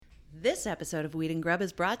This episode of Weed and Grub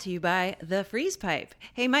is brought to you by The Freeze Pipe.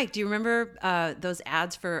 Hey, Mike, do you remember those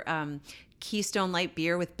ads for Keystone Light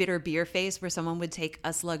beer with bitter beer face, where someone would take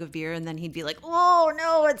a slug of beer and then he'd be like, oh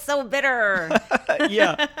no, it's so bitter.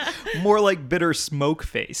 Yeah, more like bitter smoke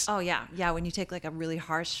face. Oh yeah. Yeah, when you take like a really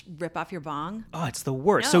harsh rip off your bong. Oh, it's the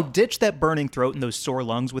worst. No. So ditch that burning throat and those sore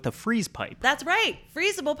lungs with a freeze pipe. That's right.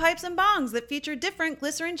 Freezable pipes and bongs that feature different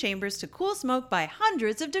glycerin chambers to cool smoke by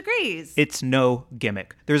hundreds of degrees. It's no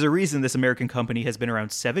gimmick. There's a reason this American company has been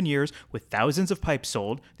around 7 years with thousands of pipes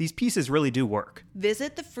sold. These pieces really do work.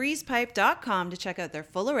 Visit thefreezepipe.com to check out their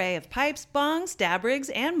full array of pipes, bongs, dab rigs,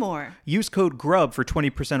 and more. Use code GRUB for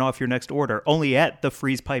 20% off your next order, only at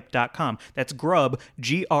thefreezepipe.com. That's GRUB,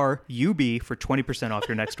 G-R-U-B, for 20% off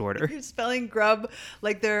your next order. You're spelling grub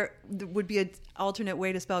like there would be an alternate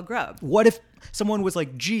way to spell grub. What if someone was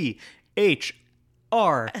like G-H-R,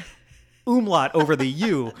 umlaut over the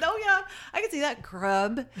U? Oh, yeah. I can see that.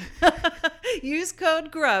 Grub. Use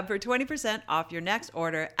code GRUB for 20% off your next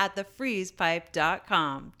order at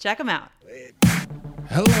thefreezepipe.com. Check them out.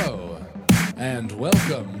 Hello, and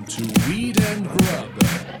welcome to Weed and Grub.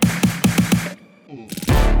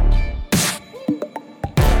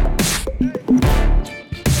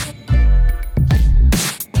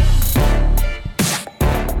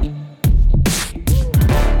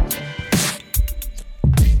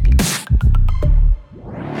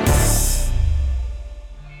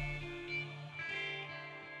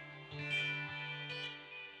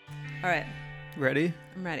 All right. Ready?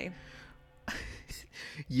 I'm ready.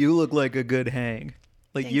 You look like a good hang.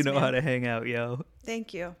 Like, Thanks, you know man. how to hang out, yo.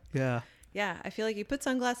 Thank you. Yeah. Yeah, I feel like you put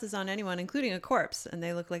sunglasses on anyone, including a corpse, and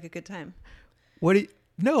they look like a good time. What do you...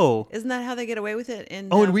 No. Isn't that how they get away with it? In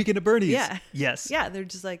Weekend at Bernie's. Yeah. Yes. Yeah, they're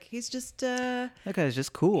just like, he's just That guy's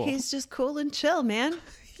just cool. he's just cool and chill, man.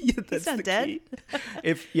 Yeah, that's not the dead. key.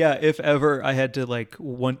 If ever I had to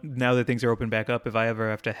now that things are open back up, if I ever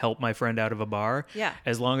have to help my friend out of a bar, Yeah.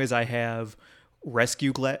 as long as I have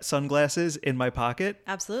rescue sunglasses in my pocket,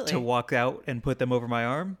 Absolutely. to walk out and put them over my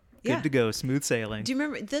arm, Yeah. good to go, smooth sailing. Do you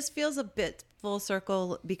remember, this feels a bit full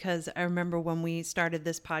circle because I remember when we started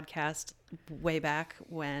this podcast way back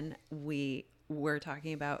when we were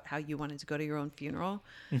talking about how you wanted to go to your own funeral,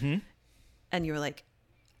 and you were like,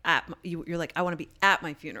 you're like, I want to be at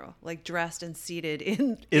my funeral, like dressed and seated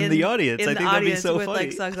in the audience. in I the think that'd be audience so with funny.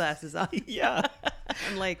 like sunglasses on, Yeah,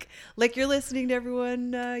 and like you're listening to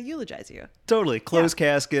everyone eulogize you. totally. Closed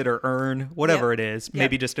casket or urn, whatever Yep. it is. Yep.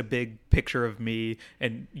 Maybe just a big picture of me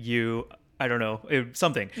and you. I don't know,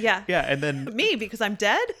 something. Yeah. Yeah, and then Me, because I'm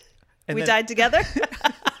dead. And We then- died together.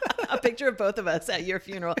 A picture of both of us at your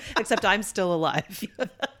funeral, except I'm still alive.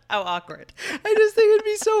 How awkward. I just think it'd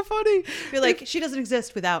be so funny. You're like, she doesn't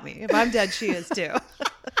exist without me. If I'm dead, she is too.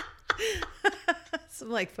 Some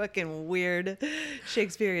like fucking weird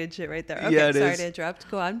Shakespearean shit right there. Okay, Yeah, it sorry is. to interrupt.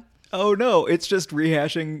 Go on. Oh no, it's just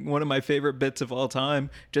rehashing one of my favorite bits of all time.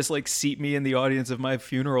 Just like seat me in the audience of my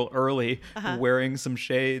funeral early, wearing some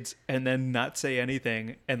shades, and then not say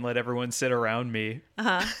anything and let everyone sit around me.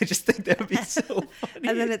 I just think that would be so funny.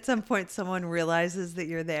 And then at some point, someone realizes that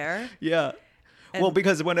you're there. Yeah. Well,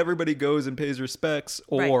 because when everybody goes and pays respects,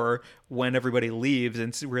 or when everybody leaves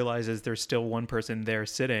and realizes there's still one person there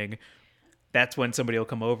sitting, that's when somebody will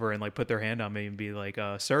come over and like put their hand on me and be like,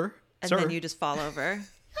 sir? And Sir? then you just fall over.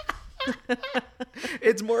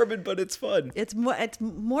 It's morbid, but it's fun. It's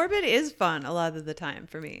morbid is fun a lot of the time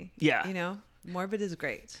for me. Yeah. You know, morbid is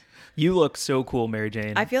great. You look so cool, Mary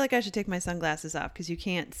Jane. I feel like I should take my sunglasses off because you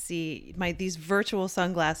can't see these virtual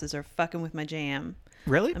sunglasses are fucking with my jam.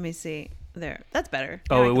 Really? Let me see. There. That's better.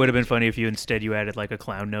 Oh, it would have been funny if you added like a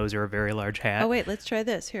clown nose or a very large hat. Oh, wait. Let's try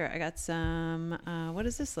this. Here, I got some. What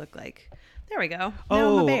does this look like? There we go.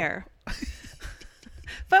 Now I'm a bear.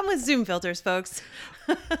 Fun with Zoom filters, folks.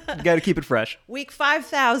 Got to keep it fresh. Week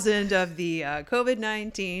 5,000 of the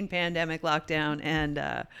COVID-19 pandemic lockdown,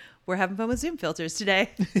 and we're having fun with Zoom filters today.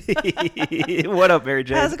 What up, Mary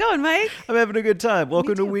Jane? How's it going, Mike? I'm having a good time.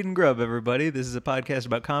 Welcome to too. Weed and Grub, everybody. This is a podcast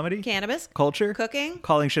about comedy, Cannabis, culture, cooking,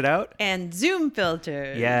 calling shit out, and Zoom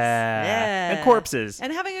filters. Yeah. And corpses.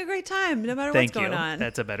 And having a great time, no matter Thank what's going you. on.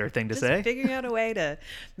 That's a better thing to Just say. figuring out a way to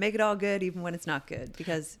make it all good, even when it's not good,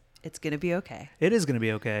 because it's going to be okay. It is going to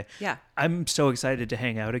be okay. Yeah. I'm so excited to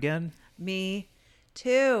hang out again. Me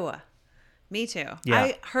too. Me too. Yeah.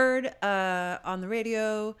 I heard on the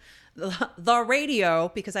radio,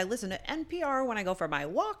 because I listen to NPR when I go for my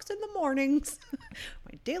walks in the mornings,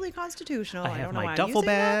 my daily constitutional. I I have don't know my why I'm duffel using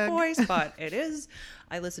that bag. voice, but it is.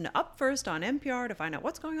 I listen to Up First on NPR to find out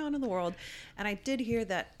what's going on in the world. And I did hear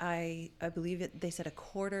that I believe they said a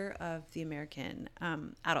quarter of the American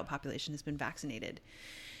adult population has been vaccinated,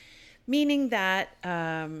 meaning that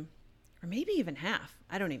or maybe even half.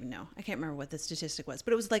 I don't even know. I can't remember what the statistic was,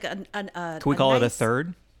 but it was like Can we call it a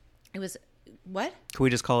third? It was what? Can we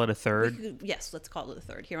just call it a third? Yes, let's call it a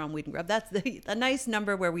third here on Weed and Grub. That's a nice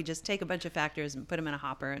number where we just take a bunch of factors and put them in a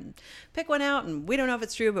hopper and pick one out, and we don't know if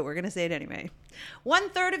it's true, but we're going to say it anyway.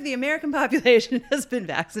 1/3 of the American population has been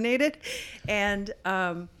vaccinated, and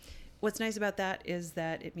what's nice about that is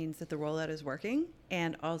that it means that the rollout is working,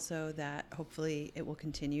 and also that hopefully it will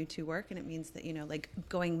continue to work, and it means that, like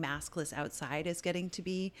going maskless outside is getting to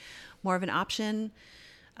be more of an option.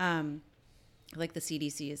 Like the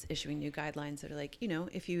CDC is issuing new guidelines that are like,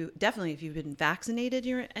 if you've been vaccinated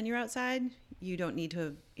and you're outside, you don't need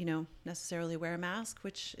to, necessarily wear a mask,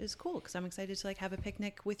 which is cool because I'm excited to like have a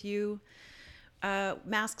picnic with you,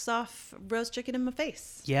 masks off, roast chicken in my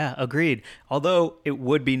face. Yeah, agreed. Although it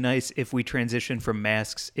would be nice if we transition from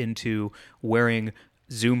masks into wearing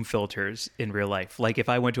Zoom filters in real life. Like if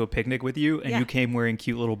I went to a picnic with you and you came wearing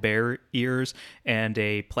cute little bear ears and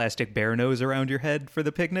a plastic bear nose around your head for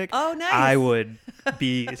the picnic. Oh, nice. I would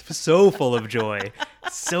be so full of joy.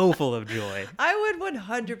 So full of joy. I would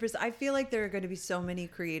 100%. I feel like there are going to be so many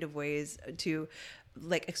creative ways to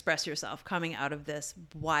like express yourself coming out of this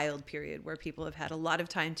wild period where people have had a lot of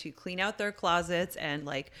time to clean out their closets and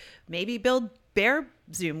like maybe build bear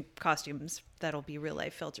Zoom costumes that'll be real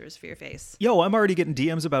life filters for your face. Yo, I'm already getting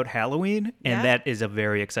DMs about Halloween, and that is a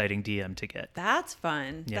very exciting DM to get. That's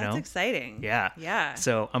fun. That's exciting. Yeah. Yeah.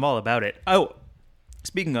 So I'm all about it. Oh,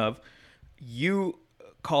 speaking of, you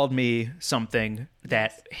called me something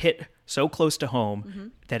that hit so close to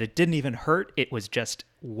home that it didn't even hurt. It was just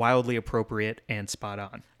wildly appropriate and spot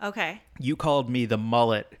on. Okay. You called me the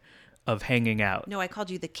mullet of hanging out. No, I called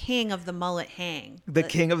you the king of the mullet hang. The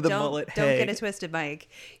king of the mullet hang. Don't get it twisted, Mike.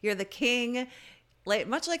 You're the king,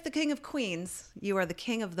 much like the king of Queens. You are the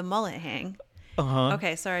king of the mullet hang. Uh-huh.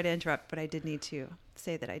 Okay, sorry to interrupt, but I did need to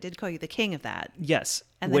say that I did call you the king of that. Yes.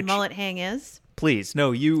 And the mullet hang is? Please,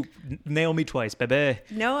 no, you nail me twice, baby.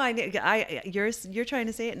 No, you're trying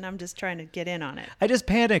to say it, and I'm just trying to get in on it. I just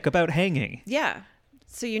panic about hanging. Yeah.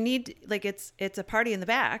 So you need, like, it's a party in the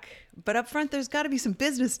back, but up front, there's got to be some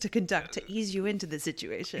business to conduct to ease you into the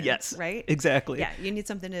situation. Yes. Right? Exactly. Yeah. You need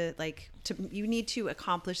something you need to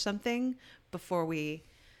accomplish something before we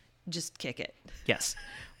just kick it. Yes.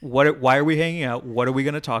 Why are we hanging out? What are we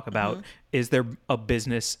going to talk about? Is there a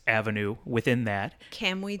business avenue within that?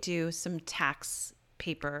 Can we do some tax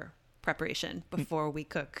paper preparation before we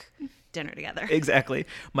cook dinner together? Exactly.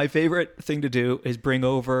 My favorite thing to do is bring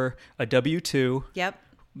over a W-2. Yep.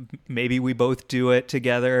 Maybe we both do it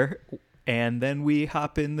together, and then we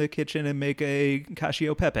hop in the kitchen and make a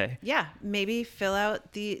cacio pepe. Yeah. Maybe fill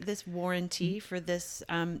out this warranty for this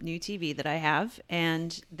new TV that I have,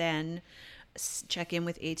 and then check in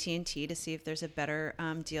with AT&T to see if there's a better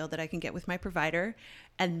deal that I can get with my provider,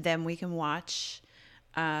 and then we can watch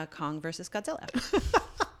Kong versus Godzilla.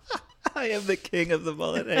 I am the king of the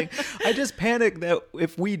mullet hang. I just panic that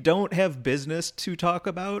if we don't have business to talk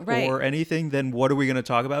about or anything, then what are we going to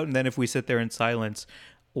talk about? And then if we sit there in silence,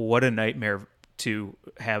 what a nightmare to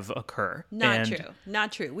have occur.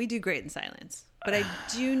 Not true. We do great in silence. But I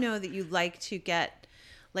do know that you like to get,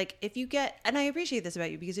 like, if you get, and I appreciate this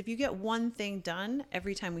about you, because if you get one thing done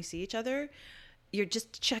every time we see each other, you're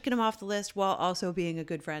just checking them off the list while also being a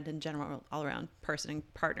good friend and general all-around person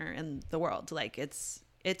and partner in the world. Like, it's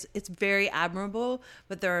very admirable,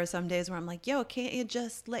 but there are some days where I'm like, yo, can't you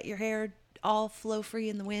just let your hair all flow free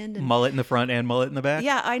in the wind? And mullet in the front and mullet in the back?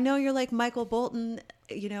 Yeah, I know you're like Michael Bolton,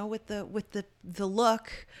 with the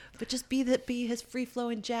look, but just be his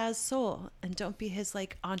free-flowing jazz soul and don't be his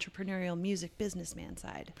like entrepreneurial music businessman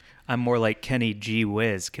side. I'm more like Kenny G.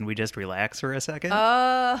 Whiz. Can we just relax for a second?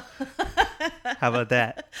 How about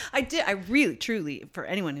that? I really, truly, for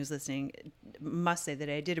anyone who's listening, must say that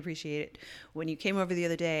I did appreciate it when you came over the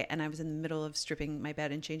other day and I was in the middle of stripping my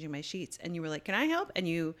bed and changing my sheets, and you were like, can I help? And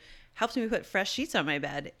you helped me put fresh sheets on my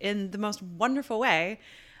bed in the most wonderful way.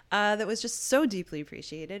 That was just so deeply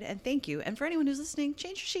appreciated, and thank you. And for anyone who's listening,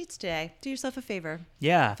 change your sheets today. Do yourself a favor.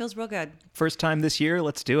 Yeah. It feels real good. First time this year,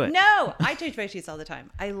 let's do it. No, I change my sheets all the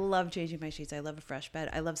time. I love changing my sheets. I love a fresh bed.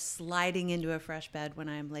 I love sliding into a fresh bed when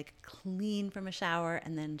I'm like clean from a shower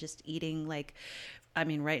and then just eating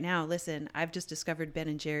right now, listen, I've just discovered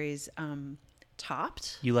Ben & Jerry's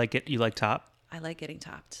topped. You like it? You like top? I like getting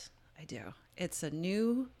topped. I do. It's a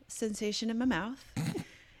new sensation in my mouth.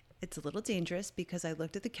 It's a little dangerous because I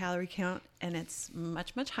looked at the calorie count and it's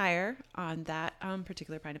much, much higher on that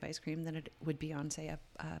particular pint of ice cream than it would be on, say, a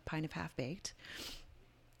pint of half-baked.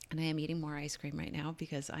 And I am eating more ice cream right now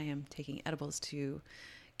because I am taking edibles to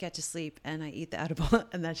get to sleep and I eat the edible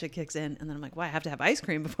and that shit kicks in. And then I'm like, well, I have to have ice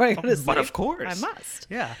cream before I go to sleep. But of course. I must.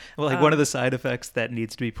 Yeah. Well, like one of the side effects that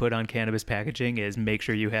needs to be put on cannabis packaging is make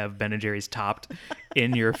sure you have Ben & Jerry's Topped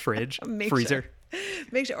in your freezer.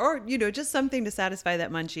 Make sure, or, just something to satisfy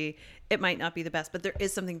that munchie. It might not be the best, but there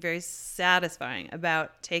is something very satisfying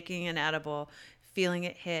about taking an edible, feeling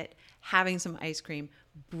it hit, having some ice cream,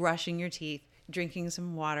 brushing your teeth, drinking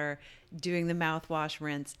some water, doing the mouthwash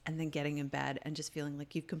rinse, and then getting in bed and just feeling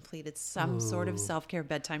like you've completed some sort of self-care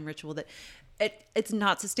bedtime ritual that it's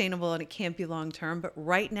not sustainable and it can't be long-term. But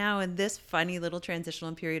right now in this funny little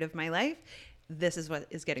transitional period of my life, this is what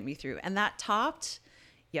is getting me through. And that Topped,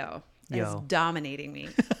 is dominating me.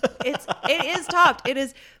 It is Topped. It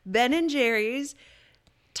is Ben & Jerry's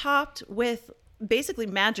topped with basically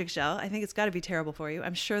magic gel. I think it's got to be terrible for you.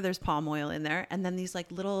 I'm sure there's palm oil in there. And then these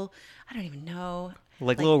like little, I don't even know.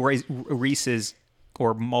 Like little Reese's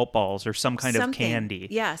or malt balls or some kind of candy.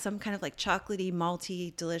 Yeah, some kind of like chocolatey,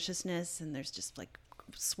 malty deliciousness. And there's just like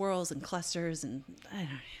swirls and clusters. And I don't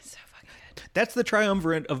know, it's so fucking good. That's the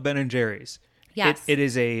triumvirate of Ben & Jerry's. Yes. It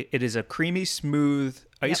is a creamy, smooth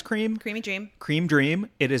ice cream. Creamy dream. Cream dream.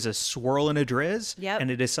 It is a swirl and a drizz. Yep. And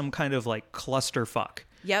it is some kind of like clusterfuck.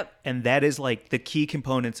 Yep. And that is like the key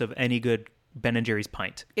components of any good Ben & Jerry's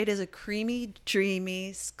pint. It is a creamy,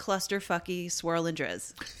 dreamy, clusterfucky swirl and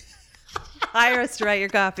drizz. Hire us to write your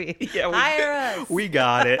copy. Yeah, hire us. We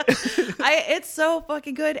got it. It's so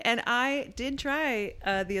fucking good. And I did try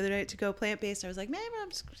the other night to go plant-based. I was like, man, I'm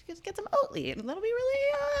just going to get some Oatly. And that'll be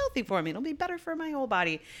really healthy for me. It'll be better for my whole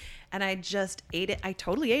body. And I just ate it. I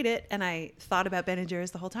totally ate it. And I thought about Ben &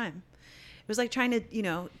 Jerry's the whole time. It was like trying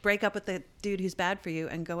to, break up with the dude who's bad for you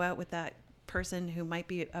and go out with that person who might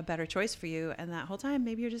be a better choice for you. And that whole time,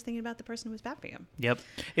 maybe you're just thinking about the person who was bad for you. Yep.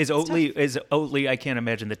 Is Oatly, I can't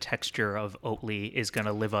imagine the texture of Oatly is going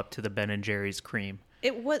to live up to the Ben & Jerry's cream.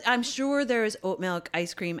 I'm sure there's oat milk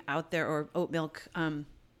ice cream out there or oat milk,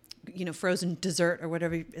 frozen dessert or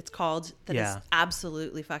whatever it's called that is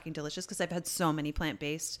absolutely fucking delicious because I've had so many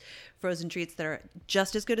plant-based frozen treats that are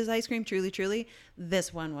just as good as ice cream. Truly, truly.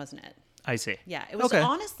 This one wasn't it. I see. Yeah. It was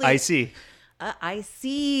honestly. I see. I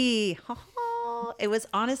see. It was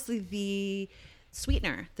honestly the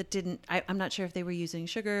sweetener that didn't. I'm not sure if they were using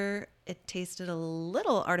sugar. It tasted a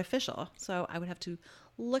little artificial. So I would have to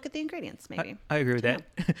look at the ingredients maybe. I agree with that.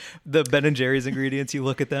 The Ben & Jerry's ingredients, you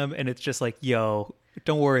look at them and it's just like, yo,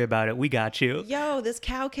 don't worry about it. We got you. Yo, this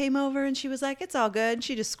cow came over and she was like, it's all good.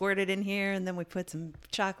 She just squirted in here and then we put some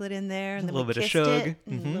chocolate in there and then we kissed it.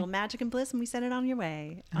 And a little magic and bliss and we sent it on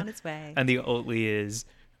its way. And the Oatly is,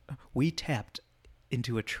 we tapped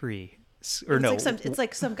into a tree. It's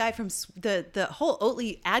like some guy from the whole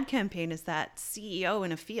Oatly ad campaign is that CEO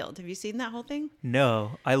in a field. Have you seen that whole thing?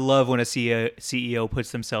 No, I love when a CEO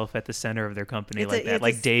puts themselves at the center of their company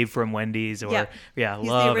like Dave from Wendy's or he's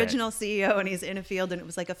love the original CEO and he's in a field and it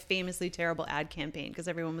was like a famously terrible ad campaign because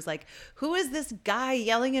everyone was like, who is this guy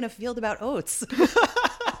yelling in a field about oats?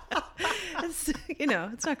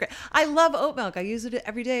 It's not great. I love oat milk. I use it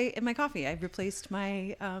every day in my coffee. I've replaced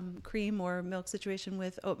my cream or milk situation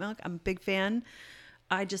with oat milk. I'm a big fan.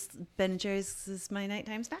 Ben & Jerry's is my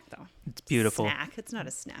nighttime snack, though. It's beautiful. Snack. It's not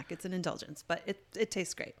a snack. It's an indulgence, but it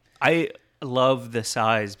tastes great. I love the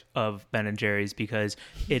size of Ben & Jerry's because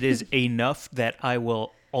it is enough that I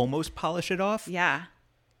will almost polish it off. Yeah.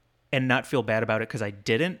 And not feel bad about it because I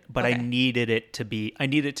didn't, but I need it to be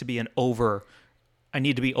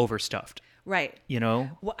overstuffed. Right.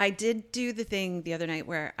 Well, I did do the thing the other night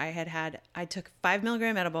where I took 5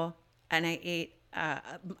 milligram edible and I ate a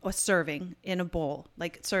serving in a bowl,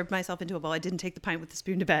 like served myself into a bowl. I didn't take the pint with the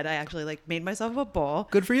spoon to bed. I actually made myself a bowl.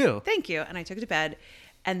 Good for you. Thank you. And I took it to bed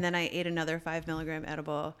and then I ate another 5 milligram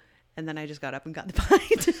edible and then I just got up and got the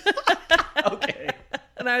pint. Okay.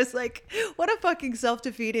 And I was like, what a fucking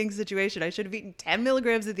self-defeating situation. I should have eaten 10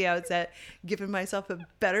 milligrams at the outset, given myself a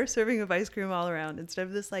better serving of ice cream all around instead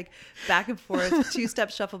of this back and forth,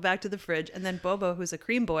 2-step shuffle back to the fridge. And then Bobo, who's a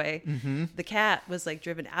cream boy, the cat, was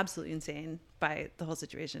driven absolutely insane by the whole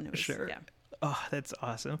situation. It was, sure. Yeah. Oh, that's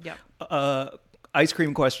awesome. Yep. Ice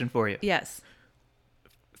cream question for you. Yes.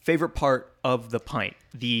 Favorite part of the pint?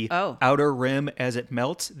 The outer rim as it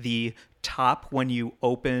melts, the top when you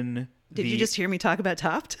open... Did you just hear me talk about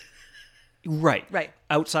Topped? Right. Right.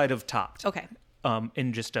 Outside of Topped. Okay.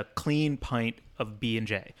 In just a clean pint of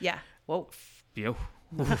B&J. Yeah. Whoa.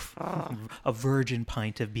 A virgin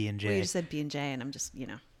pint of B&J. Well, you just said B&J and I'm just,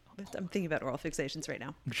 I'm thinking about oral fixations right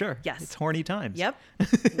now. Sure. Yes. It's horny times. Yep.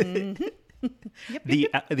 Mm-hmm.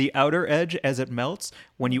 Yep. The outer edge as it melts,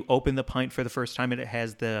 when you open the pint for the first time, it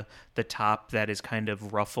has the top that is kind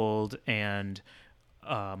of ruffled and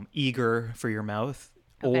eager for your mouth.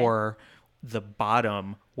 or the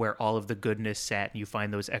bottom where all of the goodness sat, and you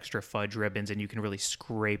find those extra fudge ribbons, and you can really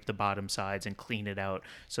scrape the bottom sides and clean it out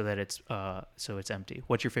so that it's empty.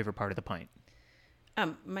 What's your favorite part of the pint?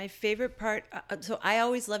 My favorite part, so I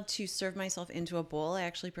always love to serve myself into a bowl. I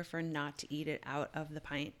actually prefer not to eat it out of the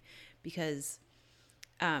pint because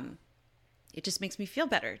it just makes me feel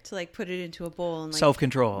better to like put it into a bowl and like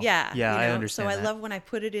self-control. Yeah. I understand. So I love when I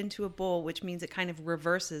put it into a bowl, which means it kind of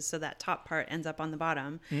reverses. So that top part ends up on the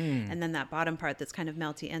bottom. And then that bottom part that's kind of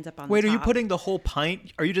melty ends up on the top. Wait, are you putting the whole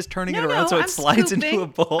pint? Are you just turning it around No, so it I'm slides scooping. into a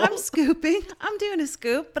bowl? I'm scooping. I'm doing a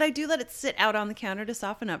scoop, but I do let it sit out on the counter to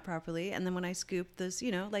soften up properly. And then when I scoop this,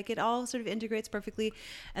 like it all sort of integrates perfectly.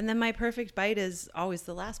 And then my perfect bite is always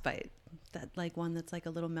the last bite. That like one that's like a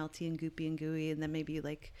little melty and goopy and gooey. And then maybe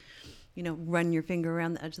like, run your finger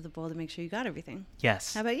around the edge of the bowl to make sure you got everything.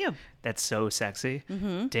 Yes. How about you? That's so sexy.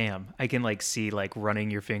 Mm-hmm. Damn. I can like see like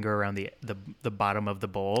running your finger around the bottom of the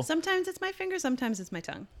bowl. Sometimes it's my finger, sometimes it's my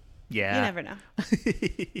tongue. Yeah. You never know.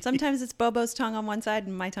 Sometimes it's Bobo's tongue on one side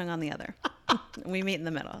and my tongue on the other. We meet in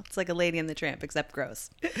the middle. It's like a Lady and the Tramp, except gross.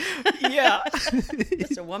 Yeah.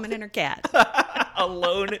 Just a woman and her cat.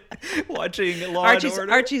 Alone watching Law and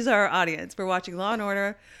Order. Archie's our audience. We're watching Law and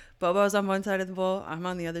Order. Bobo's on one side of the bowl. I'm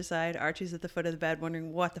on the other side. Archie's at the foot of the bed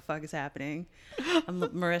wondering what the fuck is happening.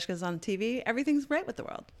 Marishka's on TV. Everything's right with the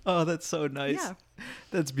world. Oh, that's so nice. Yeah.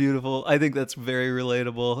 That's beautiful. I think that's very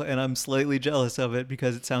relatable, and I'm slightly jealous of it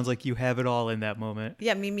because it sounds like you have it all in that moment.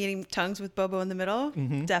 Yeah, me meeting tongues with Bobo in the middle,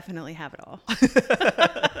 definitely have it all.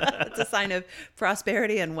 It's a sign of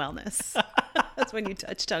prosperity and wellness. That's when you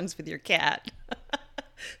touch tongues with your cat,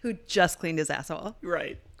 who just cleaned his asshole.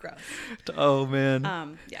 Right. Gross. Oh,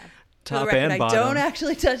 man. Yeah. Top For the record, and bottom. I don't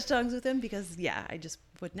actually touch tongues with him because, I just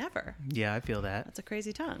would never. Yeah, I feel that. That's a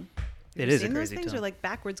crazy tongue. It You is a seen crazy those things? tongue. Are like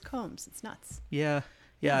backwards combs. It's nuts. Yeah.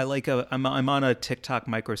 Yeah, I'm on a TikTok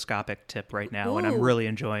microscopic tip right now, and I'm Ooh. really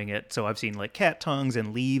enjoying it. So I've seen like cat tongues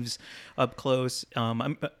and leaves up close.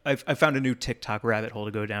 I found a new TikTok rabbit hole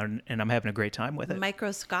to go down, and I'm having a great time with it.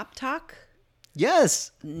 Microscope talk?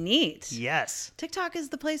 Yes. Neat. Yes. TikTok is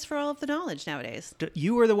the place for all of the knowledge nowadays.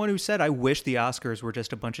 You were the one who said, I wish the Oscars were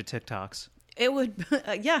just a bunch of TikToks. It would,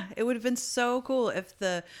 it would have been so cool if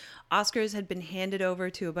the Oscars had been handed over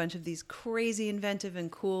to a bunch of these crazy, inventive, and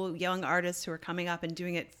cool young artists who are coming up and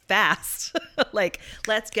doing it fast. Like,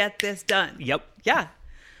 let's get this done. Yep. Yeah.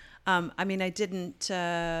 I didn't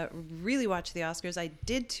really watch the Oscars. I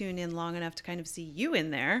did tune in long enough to kind of see you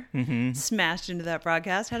in there, smashed into that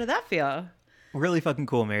broadcast. How did that feel? Really fucking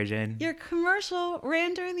cool, Mary Jane. Your commercial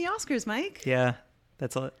ran during the Oscars, Mike. Yeah,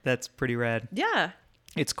 that's pretty rad. Yeah.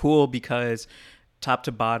 It's cool because top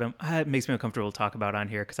to bottom, it makes me uncomfortable to talk about on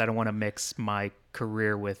here because I don't want to mix my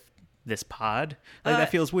career with this pod. Like that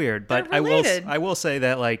feels weird, but they're related. I will say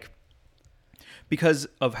that like because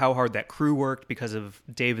of how hard that crew worked, because of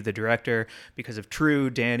David the director, because of True,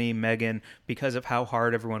 Danny, Megan, because of how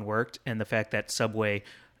hard everyone worked, and the fact that Subway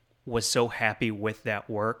was so happy with that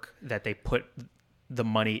work that they put the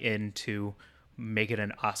money into make it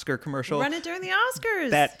an Oscar commercial. Run it during the Oscars.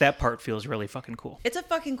 That part feels really fucking cool. It's a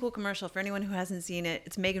fucking cool commercial. For anyone who hasn't seen it,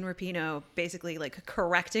 it's Megan Rapinoe basically like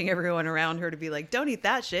correcting everyone around her to be like, don't eat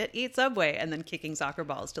that shit, eat Subway, and then kicking soccer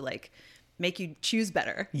balls to like make you choose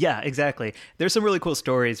better. Yeah, exactly. There's some really cool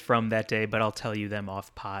stories from that day, but I'll tell you them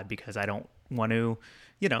off pod because I don't want to,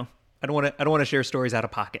 I don't want to share stories out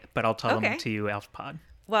of pocket, but I'll tell them to you off pod.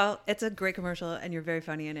 Well, it's a great commercial, and you're very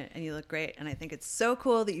funny in it, and you look great. And I think it's so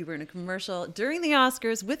cool that you were in a commercial during the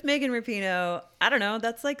Oscars with Megan Rapinoe. I don't know.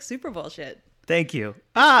 That's like Super Bowl shit. Thank you.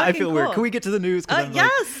 I Fucking feel weird. cool. Can we get to the news?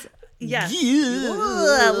 Yes. Yes. Yeah.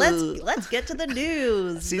 Ooh, let's get to the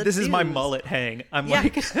news. See, The this is my news. mullet hang. I'm Yeah.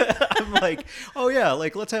 like, oh yeah,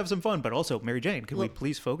 like let's have some fun. But also, Mary Jane, can we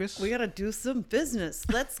please focus? We gotta do some business.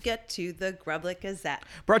 Let's get to the Grublic Gazette.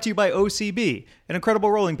 Brought to you by OCB, an incredible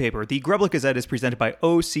rolling paper. The Grublic Gazette is presented by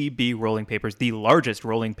OCB Rolling Papers, the largest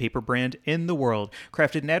rolling paper brand in the world,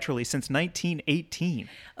 crafted naturally since 1918.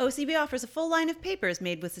 OCB offers a full line of papers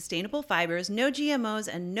made with sustainable fibers, no GMOs,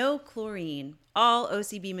 and no chlorine. All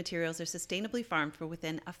OCB materials are sustainably farmed for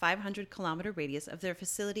within a 500-kilometer radius of their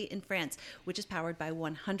facility in France, which is powered by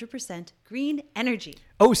 100% green energy.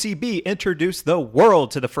 OCB introduced the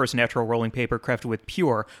world to the first natural rolling paper crafted with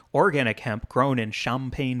pure, organic hemp grown in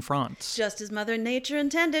Champagne, France. Just as Mother Nature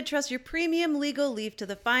intended, trust your premium legal leaf to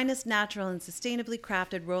the finest natural and sustainably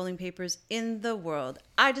crafted rolling papers in the world.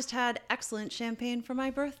 I just had excellent champagne for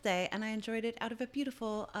my birthday, and I enjoyed it out of a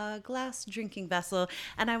beautiful glass drinking vessel.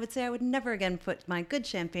 And I would say I would never again put my good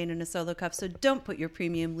champagne in a solo cup, so don't put your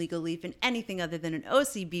premium legal leaf in anything other than an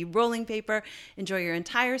OCB rolling paper. Enjoy your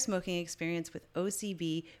entire smoking experience with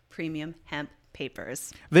OCB Premium Hemp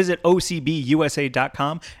papers. Visit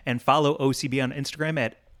OCBUSA.com and follow OCB on Instagram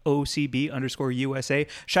at OCB_USA.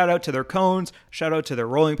 Shout out to their cones. Shout out to their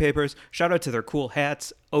rolling papers. Shout out to their cool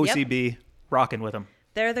hats. OCB, rocking with them.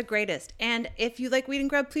 They're the greatest. And if you like Weed and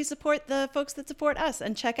Grub, please support the folks that support us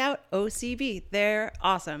and check out OCB. They're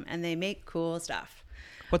awesome and they make cool stuff.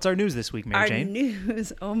 What's our news this week, Mary Jane? Our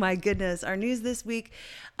news, oh my goodness. Our news this week,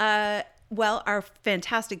 well, our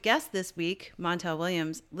fantastic guest this week, Montel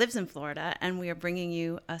Williams, lives in Florida, and we are bringing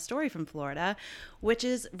you a story from Florida, which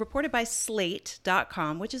is reported by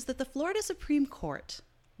Slate.com, which is that the Florida Supreme Court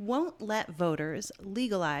won't let voters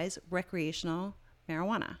legalize recreational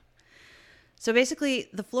marijuana. So basically,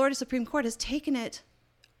 the Florida Supreme Court has taken it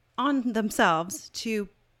on themselves to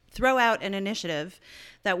throw out an initiative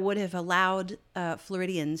that would have allowed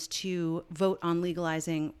Floridians to vote on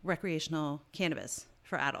legalizing recreational cannabis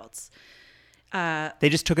for adults. They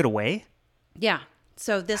just took it away? Yeah.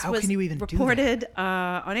 So this How was can you even reported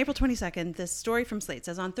on April 22nd. This story from Slate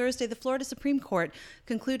says, on Thursday, the Florida Supreme Court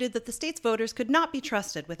concluded that the state's voters could not be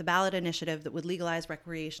trusted with a ballot initiative that would legalize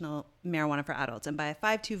recreational marijuana for adults. And by a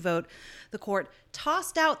 5-2 vote, the court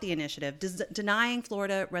tossed out the initiative, denying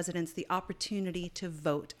Florida residents the opportunity to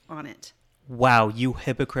vote on it. Wow, you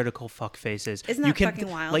hypocritical fuckfaces. Isn't that fucking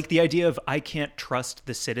wild? Like the idea of I can't trust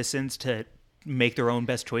the citizens to make their own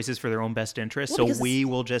best choices for their own best interests. Well, so we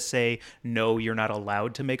will just say, no, you're not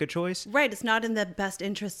allowed to make a choice. Right. It's not in the best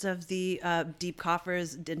interests of the deep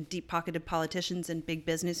coffers and deep-pocketed politicians and big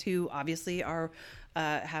business who obviously are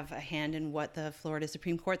have a hand in what the Florida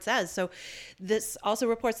Supreme Court says. So this also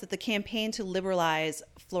reports that the campaign to liberalize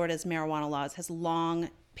Florida's marijuana laws has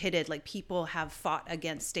long pitted, like people have fought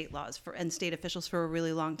against state laws and state officials for a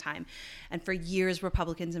really long time. And for years,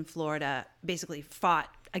 Republicans in Florida basically fought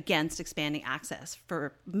against expanding access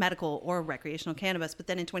for medical or recreational cannabis. But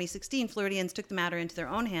then in 2016, Floridians took the matter into their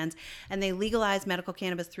own hands and they legalized medical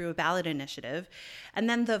cannabis through a ballot initiative. And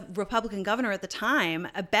then the Republican governor at the time,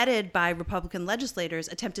 abetted by Republican legislators,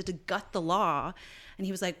 attempted to gut the law. And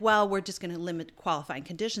he was like, well, we're just going to limit qualifying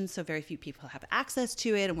conditions so very few people have access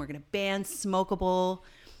to it. And we're going to ban smokable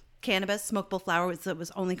cannabis, smokable flower, that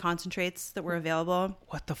was only concentrates that were available.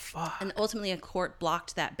 What the fuck? And ultimately a court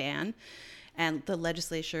blocked that ban and the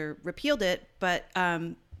legislature repealed it. But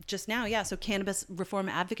just now, yeah, so cannabis reform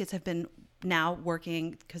advocates have been now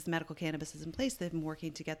working, because medical cannabis is in place, they've been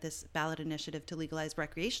working to get this ballot initiative to legalize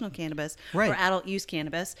recreational cannabis or adult use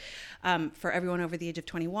cannabis for everyone over the age of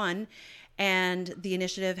 21. And the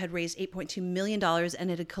initiative had raised $8.2 million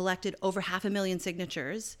and it had collected over 500,000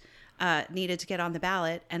 signatures needed to get on the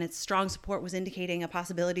ballot, and its strong support was indicating a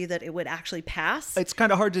possibility that it would actually pass. It's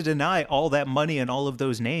kind of hard to deny all that money and all of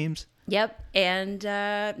those names. Yep. And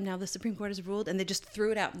now the Supreme Court has ruled, and they just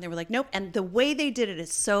threw it out, and they were like, nope. And the way they did it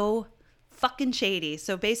is so fucking shady.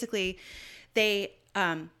 So basically, they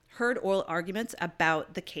heard oral arguments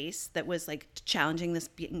about the case that was like challenging this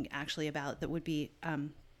being actually a ballot that would be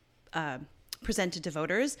presented to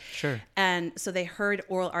voters. Sure. And so they heard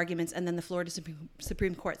oral arguments, and then the Florida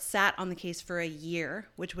Supreme Court sat on the case for a year,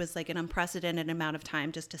 which was like an unprecedented amount of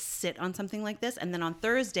time just to sit on something like this. And then on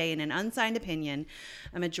Thursday, in an unsigned opinion,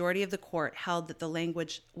 a majority of the court held that the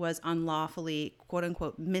language was unlawfully, quote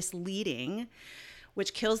unquote, misleading,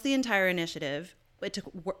 which kills the entire initiative. It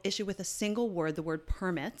took issue with a single word, the word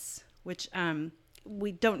permits, which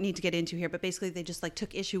we don't need to get into here, but basically they just like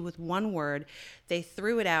took issue with one word. They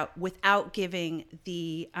threw it out without giving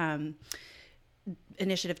the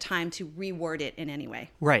initiative time to reword it in any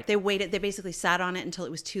way. Right. They waited. They basically sat on it until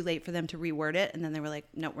it was too late for them to reword it. And then they were like,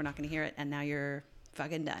 no, we're not going to hear it. And now you're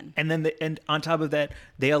fucking done. And then and on top of that,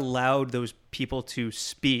 they allowed those people to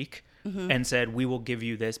speak and said, we will give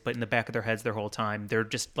you this. But in the back of their heads their whole time, they're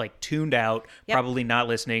just like tuned out, probably not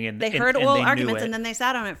listening. And they heard oral arguments, and then they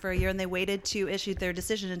sat on it for a year, and they waited to issue their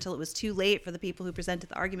decision until it was too late for the people who presented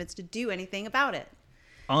the arguments to do anything about it.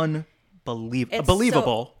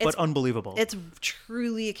 Believable, but unbelievable. It's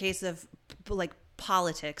truly a case of like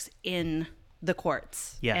politics in the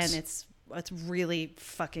courts. Yes. And it's really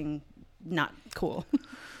fucking not cool.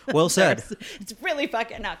 Well said. It's really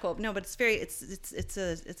fucking not cool. No, but it's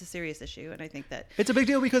a serious issue, and I think that it's a big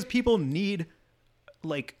deal because people need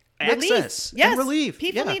like relief. Access yes. and relief.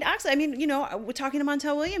 People need access. I mean, we're talking to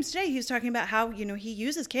Montel Williams today. He was talking about how, he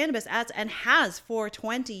uses cannabis and has for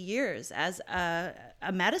 20 years as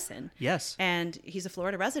a medicine. Yes. And he's a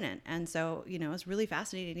Florida resident. And so, it's really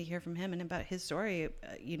fascinating to hear from him and about his story.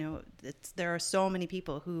 There are so many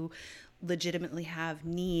people who legitimately have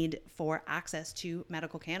need for access to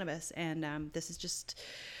medical cannabis. And this is just,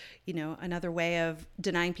 another way of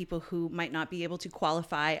denying people who might not be able to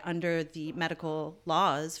qualify under the medical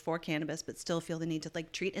laws for cannabis, but still feel the need to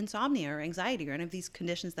like treat insomnia or anxiety or any of these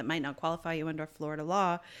conditions that might not qualify you under Florida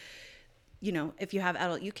law. If you have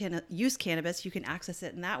adult use cannabis, you can access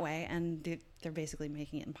it in that way, and they're basically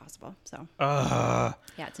making it impossible. So, yeah,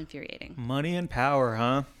 it's infuriating. Money and power,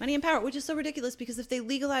 huh? Money and power, which is so ridiculous because if they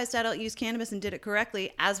legalized adult use cannabis and did it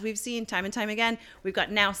correctly, as we've seen time and time again, we've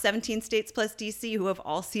got now 17 states plus DC who have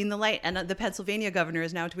all seen the light. And the Pennsylvania governor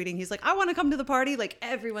is now tweeting, he's like, I want to come to the party. Like,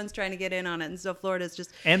 everyone's trying to get in on it. And so Florida's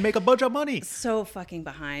just... And make a bunch of money. So fucking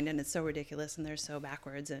behind, and it's so ridiculous, and they're so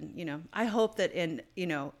backwards. And, I hope that in,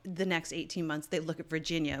 the next 18 months, they look at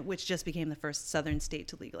Virginia, which just became the first southern state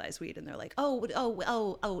to legalize weed. And they're like, oh,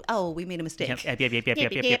 we made a mistake. Let's get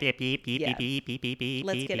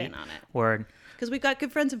in on it. Word. Because we've got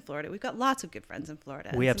good friends in Florida. We've got lots of good friends in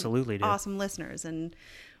Florida. We absolutely do. Awesome listeners. And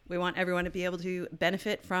we want everyone to be able to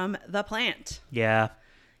benefit from the plant. Yeah.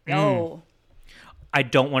 I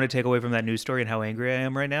don't want to take away from that news story and how angry I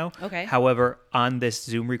am right now. Okay. However, on this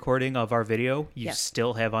Zoom recording of our video, you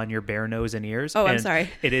still have on your bare nose and ears. Oh, I'm sorry.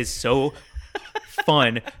 It is so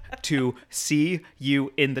fun to see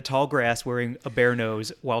you in the tall grass wearing a bare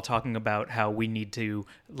nose while talking about how we need to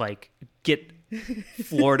get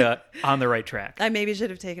Florida on the right track. I maybe should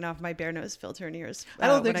have taken off my bare nose filter and ears I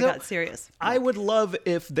don't think when so. I got serious. I would love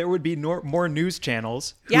if there would be more news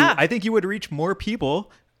channels. Yeah. I think you would reach more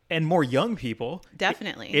people and more young people.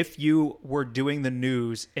 Definitely. If you were doing the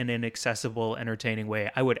news in an accessible, entertaining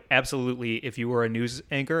way. I would absolutely, if you were a news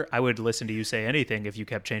anchor, I would listen to you say anything if you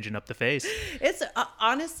kept changing up the face. It's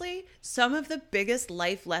honestly, some of the biggest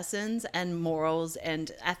life lessons and morals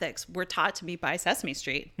and ethics were taught to me by Sesame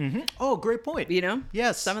Street. Mm-hmm. Oh, great point.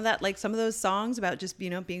 Yes. Some of that, some of those songs about just,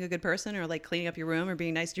 being a good person or cleaning up your room or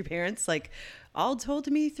being nice to your parents, all told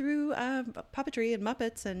to me through puppetry and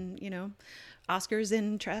Muppets and, Oscars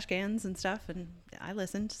in trash cans and stuff, and I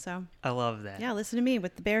listened. So I love that. Yeah, listen to me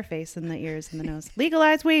with the bare face and the ears and the nose.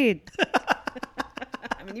 Legalize weed.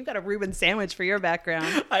 I mean, you've got a Reuben sandwich for your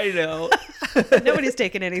background. I know. Nobody's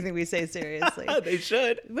taking anything we say seriously. They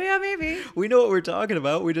should. Well, yeah, maybe. We know what we're talking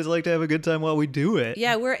about. We just like to have a good time while we do it.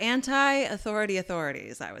 Yeah, we're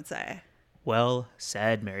anti-authorities, I would say. Well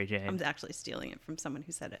said, Mary Jane. I'm actually stealing it from someone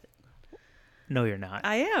who said it. No, you're not.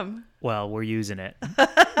 I am. Well, we're using it.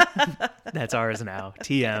 That's ours now.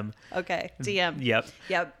 TM. Okay. TM. Yep.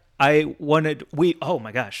 Yep. Oh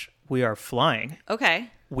my gosh, we are flying. Okay.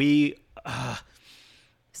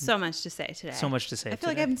 So much to say today. So much to say I feel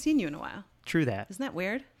like I haven't seen you in a while. True that. Isn't that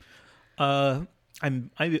weird?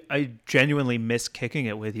 I genuinely miss kicking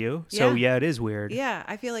it with you. So yeah, it is weird. Yeah.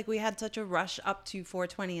 I feel like we had such a rush up to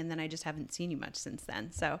 420 and then I just haven't seen you much since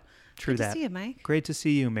then. So True good that. to see you, Mike. Great to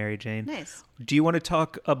see you, Mary Jane. Nice. Do you want to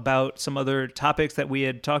talk about some other topics that we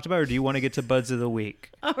had talked about, or do you want to get to Buds of the Week?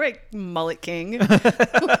 All right, Mullet King.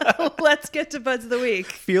 Let's get to Buds of the Week.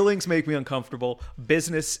 Feelings make me uncomfortable.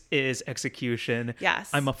 Business is execution. Yes.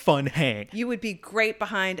 I'm a fun hang. You would be great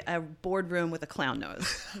behind a boardroom with a clown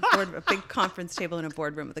nose. A big conference table in a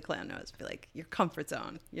boardroom with a clown nose. Be like, your comfort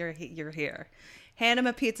zone. You're here. Hand him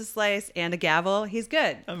a pizza slice and a gavel. He's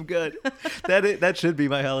good. I'm good. That should be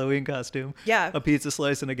my Halloween costume. Yeah. A pizza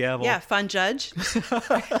slice and a gavel. Yeah, fun judge.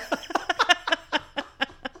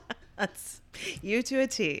 That's you to a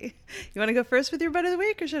T. You want to go first with your Bud of the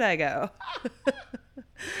Week, or should I go?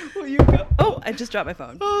 Well, you go. Oh, I just dropped my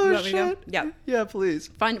phone. Oh, you want shit. me to go? Yeah. Yeah, please.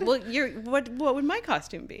 Fine. Well, what would my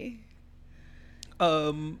costume be?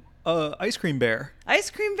 Ice cream bear.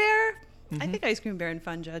 Ice cream bear? Mm-hmm. I think ice cream bear and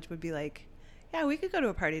fun judge would be like, yeah, we could go to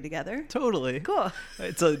a party together. Totally. Cool.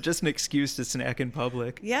 It's just an excuse to snack in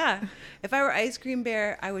public. Yeah. If I were ice cream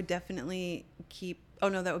bear, I would definitely keep... Oh,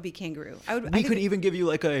 no, that would be kangaroo. We could even give you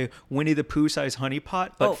like a Winnie the Pooh size honey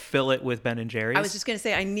pot, but fill it with Ben and Jerry's. I was just going to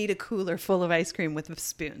say, I need a cooler full of ice cream with a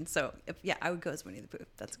spoon. So, I would go as Winnie the Pooh.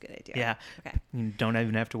 That's a good idea. Yeah. Okay. You don't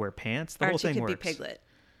even have to wear pants. The whole Archie thing could works. be Piglet.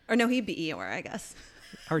 Or no, he'd be Eeyore, I guess.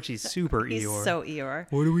 Archie's super He's Eeyore. so Eeyore.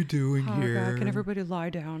 What are we doing here? God, can everybody lie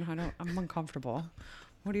down? I'm uncomfortable.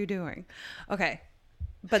 What are you doing? Okay.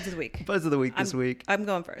 Buds of the Week. Buds of the Week this week. I'm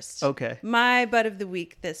going first. Okay. My Bud of the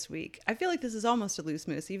Week this week. I feel like this is almost a loose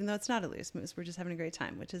moose, even though it's not a loose moose. We're just having a great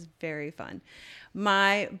time, which is very fun.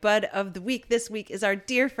 My Bud of the Week this week is our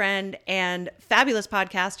dear friend and fabulous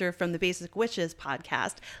podcaster from the Basic Witches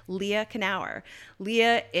podcast, Leah Knauer.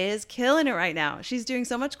 Leah is killing it right now. She's doing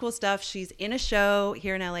so much cool stuff. She's in a show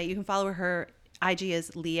here in LA. You can follow her. IG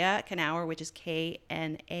is Leah Knauer, which is Knauer.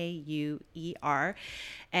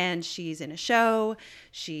 And she's in a show.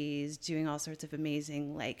 She's doing all sorts of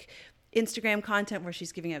amazing, Instagram content where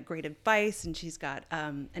she's giving out great advice, and she's got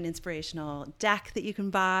an inspirational deck that you can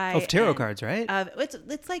buy Of tarot cards, right?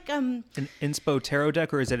 It's like An inspo tarot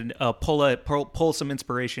deck, or is it pull some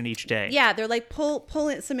inspiration each day? yeah, they're like pull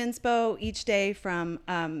some inspo each day from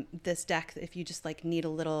this deck if you just like need a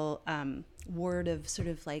little word of sort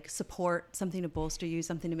of like support, something to bolster you,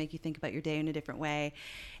 something to make you think about your day in a different way.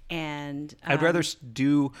 And I'd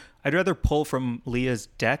rather pull from Leah's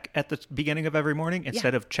deck at the beginning of every morning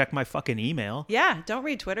instead of check my fucking email. yeah, don't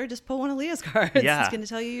read Twitter, just pull one of Leah's cards. Yeah. It's going to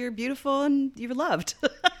tell you you're beautiful and you're loved.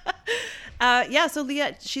 So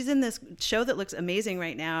Leah, she's in this show that looks amazing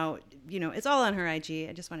right now. You know, it's all on her IG.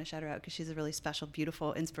 I just want to shout her out because she's a really special,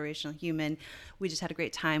 beautiful, inspirational human. We just had a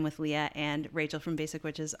great time with Leah and Rachel from Basic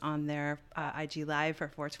Witches on their IG Live for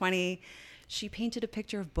 420. She painted a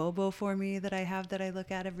picture of Bobo for me that I have that I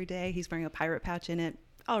look at every day. He's wearing a pirate pouch in it.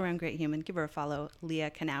 All around great human. Give her a follow,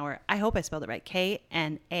 Leah Knauer. I hope I spelled it right.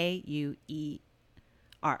 Knauer.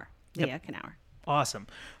 Leah Knauer. Awesome.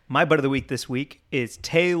 My butt of the week this week is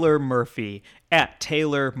Taylor Murphy at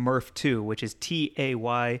Taylor Murph2, which is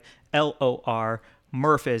TAYLOR.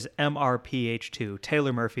 Murph is MRPH2.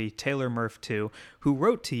 Taylor Murphy, Taylor Murph2, who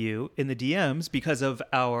wrote to you in the DMs because of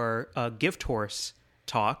our gift horse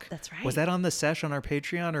talk. That's right. Was that on the sesh on our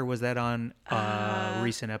Patreon, or was that on a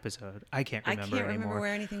recent episode? I can't remember anymore. I can't remember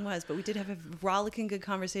where anything was, but we did have a rollicking good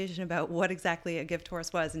conversation about what exactly a gift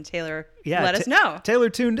horse was, and Taylor let us know. Taylor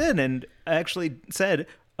tuned in and actually said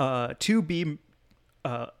the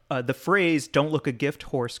phrase "don't look a gift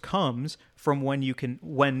horse" comes from when you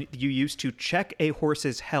used to check a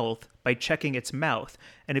horse's health by checking its mouth,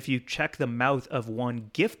 and if you check the mouth of one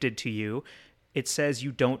gifted to you, it says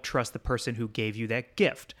you don't trust the person who gave you that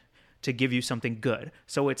gift to give you something good.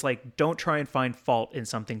 So it's like, don't try and find fault in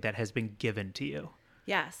something that has been given to you.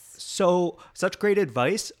 Yes. So such great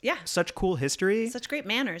advice. Yeah. Such cool history. Such great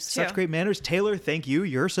manners, too. Such great manners. Taylor, thank you.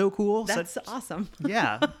 You're so cool. That's awesome.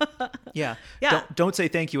 Yeah. Yeah. Yeah. Don't say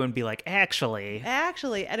thank you and be like, actually.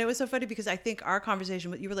 And it was so funny because I think our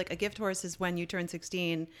conversation, you were like, a gift horse is when you turn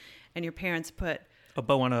 16 and your parents put a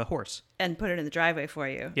bow on a horse and put it in the driveway for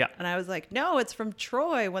you. Yeah. And I was like, no, it's from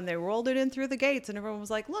Troy when they rolled it in through the gates, and everyone was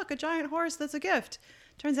like, look, a giant horse, that's a gift.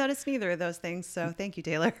 Turns out it's neither of those things. So thank you,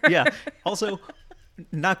 Taylor. Yeah. Also,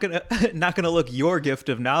 not gonna look your gift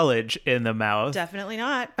of knowledge in the mouth. Definitely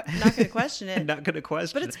not. I'm not going to question it. Not gonna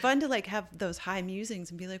question. But it's fun to like have those high musings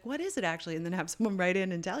and be like, what is it actually? And then have someone write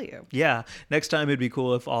in and tell you. Yeah. Next time it'd be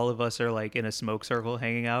cool if all of us are like in a smoke circle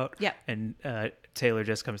hanging out. Yeah. And Taylor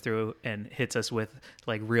just comes through and hits us with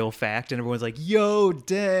like real fact, and everyone's like, yo,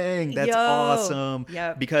 dang, that's awesome.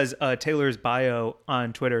 Yep. Because Taylor's bio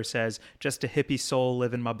on Twitter says, just a hippie soul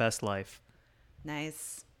living my best life.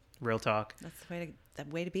 Nice. Real talk. That's the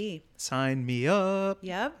way to be. Sign me up.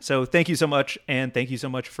 Yep. So thank you so much. And thank you so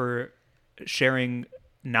much for sharing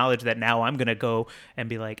knowledge that now I'm going to go and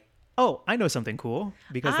be like, oh, I know something cool,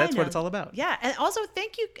 because that's what it's all about. Yeah. And also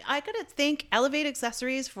thank you. I got to thank Elevate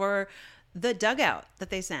Accessories for the dugout that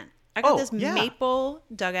they sent. I got this maple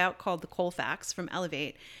dugout called the Colfax from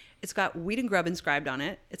Elevate. It's got Weed and Grub inscribed on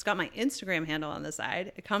it. It's got my Instagram handle on the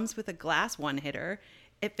side. It comes with a glass one hitter.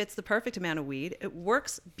 It fits the perfect amount of weed. It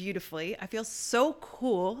works beautifully. I feel so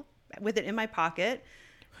cool with it in my pocket.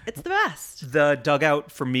 It's the best. The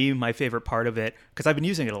dugout, for me, my favorite part of it, because I've been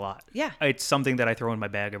using it a lot. Yeah. It's something that I throw in my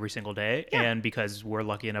bag every single day. Yeah. And because we're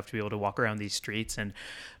lucky enough to be able to walk around these streets and,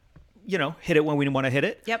 hit it when we want to hit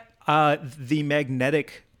it. Yep. The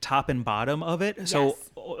magnetic top and bottom of it. So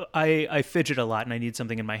I fidget a lot and I need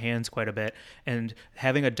something in my hands quite a bit. And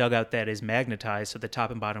having a dugout that is magnetized so the top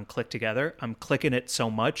and bottom click together, I'm clicking it so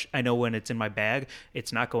much. I know when it's in my bag,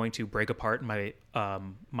 it's not going to break apart. My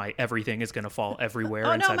everything is going to fall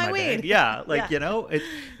everywhere inside my bag. Yeah.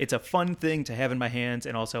 It's a fun thing to have in my hands.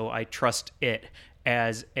 And also I trust it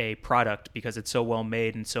as a product because it's so well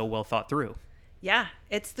made and so well thought through. Yeah,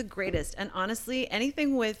 it's the greatest. And honestly,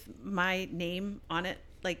 anything with my name on it,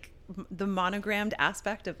 like the monogrammed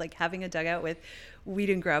aspect of like having a dugout with Weed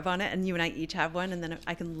and Grub on it, and you and I each have one, and then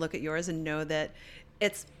I can look at yours and know that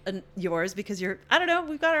it's yours because we've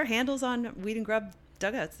got our handles on Weed and Grub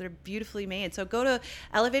dugouts. They're beautifully made. So go to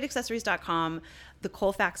elevateaccessories.com. The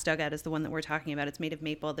Colfax dugout is the one that we're talking about. It's made of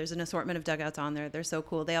maple. There's an assortment of dugouts on there. They're so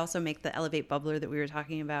cool. They also make the Elevate Bubbler that we were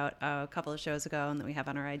talking about a couple of shows ago and that we have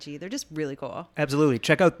on our IG. They're just really cool. Absolutely.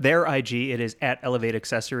 Check out their IG. It is at Elevate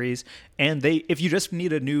Accessories. And if you just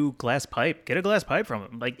need a new glass pipe, get a glass pipe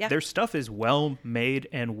from them. Their stuff is well made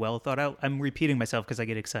and well thought out. I'm repeating myself because I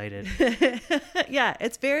get excited. Yeah,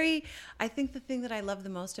 it's I think the thing that I love the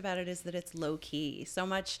most about it is that it's low key. So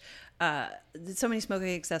many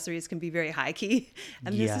smoking accessories can be very high key.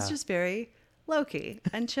 And this is just very low-key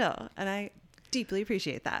and chill. And I deeply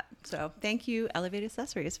appreciate that. So thank you, Elevate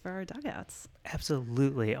Accessories, for our dugouts.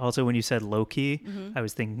 Absolutely. Also, when you said Loki, I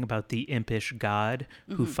was thinking about the impish god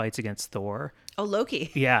who fights against Thor. Oh, Loki.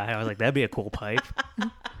 Yeah, I was like, that'd be a cool pipe.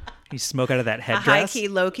 You smoke out of that A headdress. high-key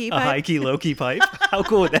Loki A pipe. high-key Loki pipe. How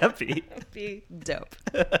cool would that be? That'd be dope.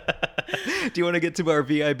 Do you want to get to our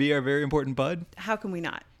VIB, our very important bud? How can we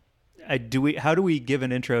not? How do we give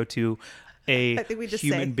an intro to a I think we just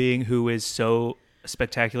human say- being who is so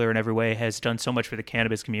spectacular in every way, has done so much for the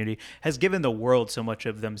cannabis community, has given the world so much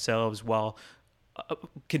of themselves while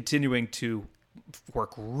continuing to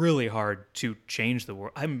work really hard to change the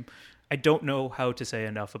world? I don't know how to say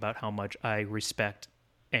enough about how much I respect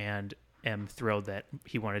and am thrilled that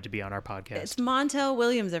he wanted to be on our podcast. It's Montel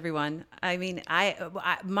Williams, everyone. I mean,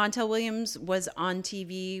 Montel Williams was on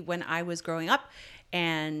TV when I was growing up,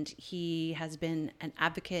 and he has been an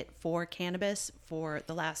advocate for cannabis for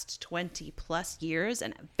the last 20 plus years,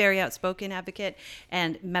 and a very outspoken advocate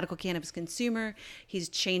and medical cannabis consumer. He's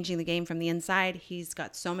changing the game from the inside. He's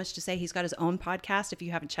got so much to say. He's got his own podcast. If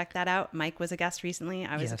you haven't checked that out, Mike was a guest recently.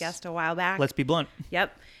 I was a Yes. guest a while back. Let's be blunt.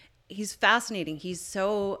 Yep. He's fascinating. He's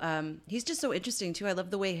so he's just so interesting too. I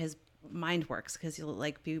love the way his mind works, because he'll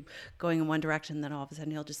like be going in one direction, then all of a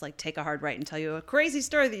sudden he'll just like take a hard right and tell you a crazy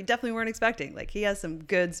story that you definitely weren't expecting. Like, he has some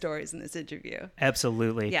good stories in this interview.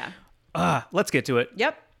 Absolutely. Yeah. Let's get to it.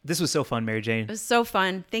 Yep. This was so fun, Mary Jane. It was so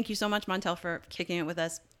fun. Thank you so much, Montel, for kicking it with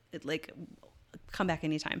us. Come back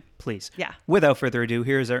anytime. Please. Yeah. Without further ado,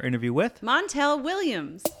 here is our interview with Montel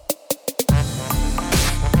Williams.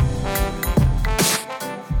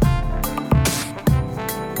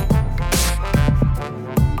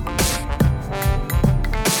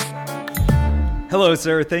 Hello,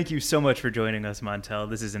 sir. Thank you so much for joining us, Montel.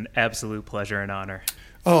 This is an absolute pleasure and honor.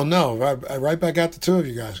 Oh, no. Right back at the two of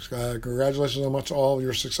you guys. Congratulations on all of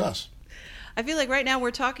your success. I feel like right now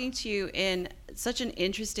we're talking to you in such an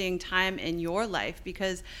interesting time in your life,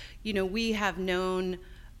 because, you know, we have known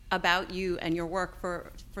about you and your work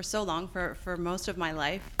for so long, for most of my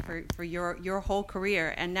life, for your whole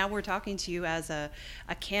career. And now we're talking to you as a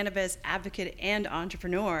cannabis advocate and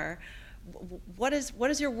entrepreneur. What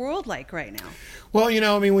is your world like right now? Well, you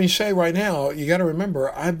know, I mean, when you say right now, you got to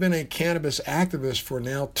remember, I've been a cannabis activist for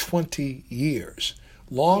now 20 years.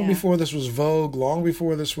 Long before this was Vogue, long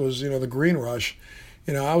before this was, the green rush,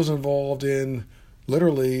 I was involved in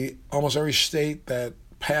literally almost every state that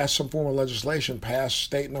passed some form of legislation, past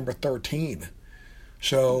state number 13.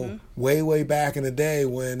 So way back in the day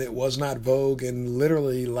when it was not Vogue, and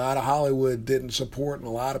literally a lot of Hollywood didn't support, and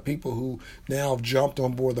a lot of people who now have jumped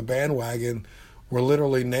on board the bandwagon were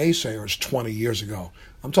literally naysayers 20 years ago.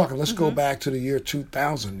 I'm talking, let's go back to the year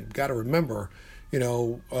 2000. You've got to remember,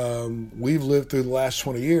 we've lived through the last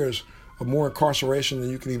 20 years of more incarceration than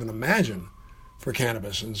you can even imagine for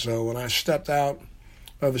cannabis. And so when I stepped out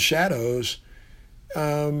of the shadows,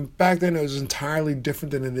 back then it was entirely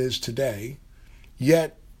different than it is today.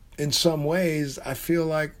 Yet, in some ways, I feel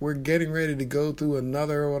like we're getting ready to go through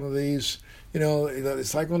another one of these,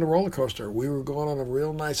 it's like on the roller coaster. We were going on a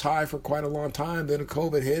real nice high for quite a long time. Then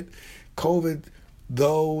COVID hit. COVID,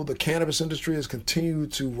 though the cannabis industry has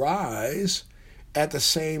continued to rise, at the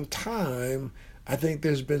same time, I think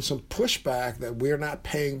there's been some pushback that we're not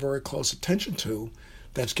paying very close attention to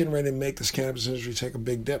that's getting ready to make this cannabis industry take a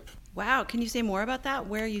big dip. Wow. Can you say more about that?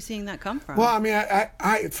 Where are you seeing that come from? Well, I mean,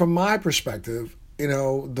 I from my perspective,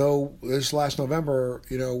 though this last November,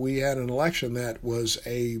 we had an election that was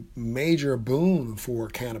a major boon for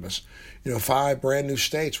cannabis. 5 brand new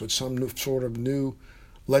states with some sort of new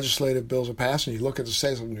legislative bills are passing. You look at the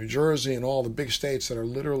states of New Jersey and all the big states that are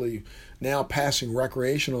literally now passing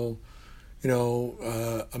recreational,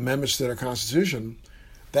 amendments to their constitution.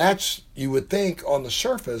 That's, you would think, on the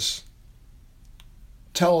surface,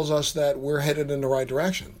 tells us that we're headed in the right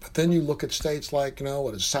direction. But then you look at states like,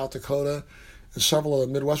 South Dakota and several of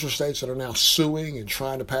the Midwestern states that are now suing and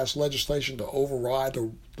trying to pass legislation to override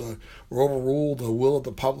or overrule the will of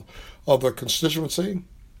the public, of the constituency.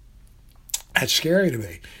 That's scary to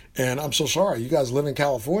me. And I'm so sorry. You guys live in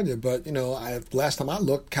California, but, last time I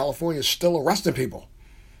looked, California is still arresting people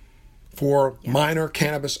for minor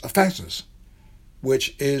cannabis offenses,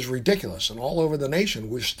 which is ridiculous. And all over the nation,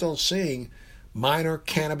 we're still seeing minor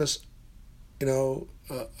cannabis,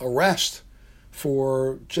 arrest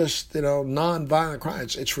for just, non-violent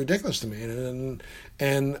crimes. It's ridiculous to me.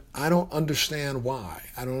 And I don't understand why.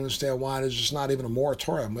 I don't understand why there's just not even a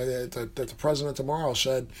moratorium. That the president tomorrow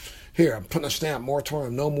said, here, I'm putting a stamp,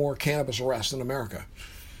 moratorium, no more cannabis arrests in America.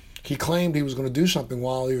 He claimed he was going to do something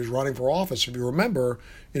while he was running for office. If you remember,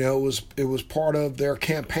 it was part of their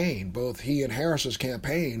campaign, both he and Harris's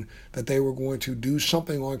campaign, that they were going to do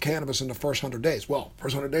something on cannabis in the first 100 days. Well,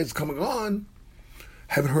 first 100 days is coming on.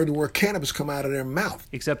 Haven't heard the word cannabis come out of their mouth.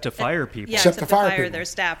 Except to fire people. Yeah, except to fire their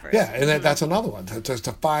staffers. Yeah, and that's another one.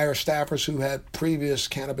 To fire staffers who had previous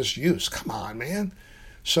cannabis use. Come on, man.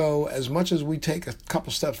 So as much as we take a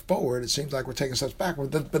couple steps forward, it seems like we're taking steps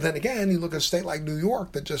backward. But then again, you look at a state like New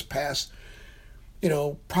York that just passed,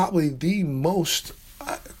 probably the most,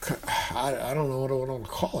 I don't know what I want to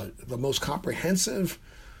call it, the most comprehensive,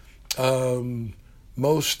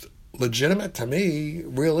 most legitimate, to me,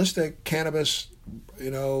 realistic cannabis,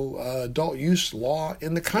 adult use law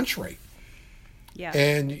in the country. Yeah.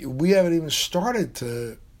 And we haven't even started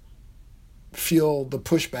to feel the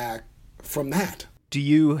pushback from that. Do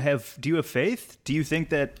you have faith? Do you think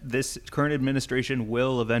that this current administration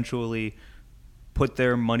will eventually put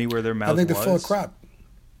their money where their mouth was? I think they're full of crap.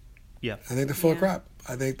 Yeah. I think they're full of crap.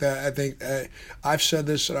 I think I've said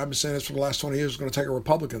this, and I've been saying this for the last 20 years. It's going to take a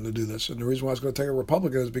Republican to do this, and the reason why it's going to take a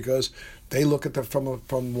Republican is because they look at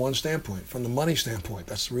from one standpoint, from the money standpoint.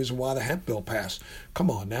 That's the reason why the hemp bill passed. Come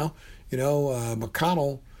on now,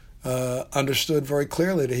 McConnell understood very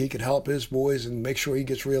clearly that he could help his boys and make sure he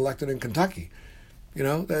gets reelected in Kentucky.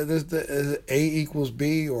 A equals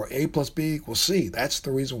B or A plus B equals C. That's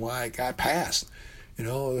the reason why it got passed. It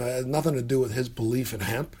had nothing to do with his belief in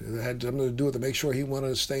hemp. It had something to do with to make sure he wanted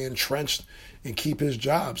to stay entrenched and keep his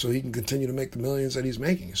job so he can continue to make the millions that he's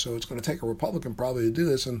making. So it's going to take a Republican probably to do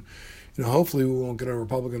this. And, hopefully we won't get a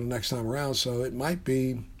Republican the next time around. So it might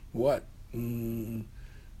be,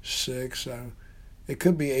 six, it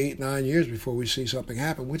could be 8-9 years before we see something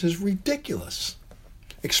happen, which is ridiculous.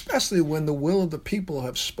 Especially when the will of the people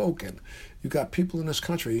have spoken. You've got people in this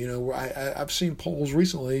country, I've seen polls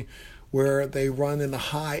recently where they run in the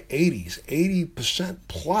high 80s, 80%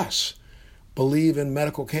 plus believe in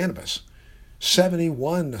medical cannabis.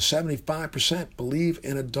 71 to 75% believe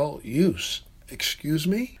in adult use. Excuse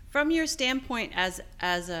me? From your standpoint as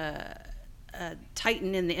a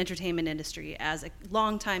titan in the entertainment industry, as a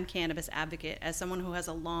longtime cannabis advocate, as someone who has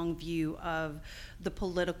a long view of the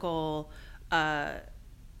political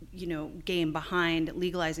game behind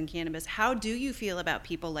legalizing cannabis, how do you feel about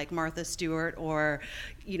people like Martha Stewart or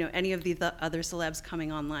any of the other celebs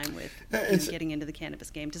coming online with getting into the cannabis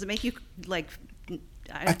game? Does it make you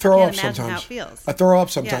I throw can't up imagine sometimes. how it feels. I throw up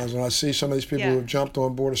sometimes when I see some of these people who have jumped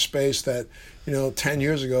on board a space that 10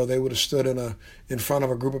 years ago they would have stood in front of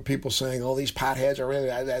a group of people saying, "Oh, these potheads are really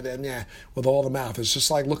with all the mouth." It's just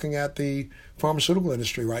like looking at the pharmaceutical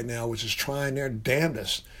industry right now, which is trying their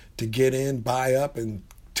damnedest to get in, buy up, and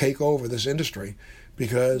take over this industry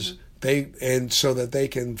because so that they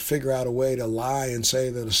can figure out a way to lie and say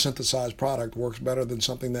that a synthesized product works better than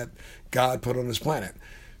something that God put on this planet.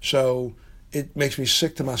 So it makes me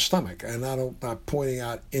sick to my stomach. And I'm not pointing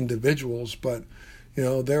out individuals, but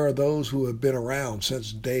there are those who have been around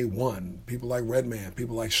since day one. People like Redman,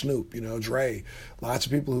 people like Snoop, Dre, lots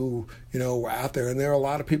of people who were out there, and there are a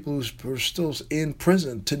lot of people who are still in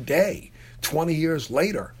prison today, 20 years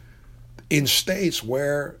later, in states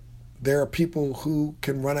where there are people who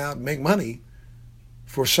can run out and make money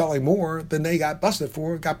for selling more than they got busted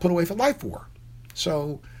for, got put away for life for.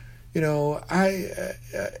 So, I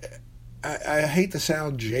hate to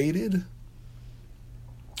sound jaded,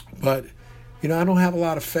 but, I don't have a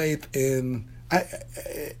lot of faith in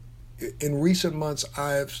recent months,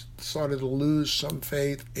 I've started to lose some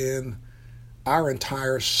faith in our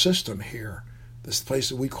entire system here, this place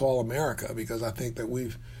that we call America, because I think that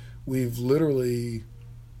we've literally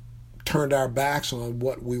turned our backs on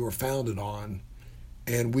what we were founded on,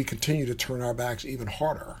 and we continue to turn our backs even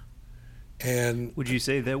harder. And would you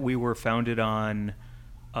say that we were founded on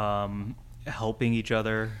helping each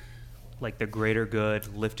other, like the greater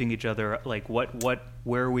good, lifting each other? Like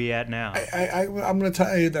where are we at now? I'm going to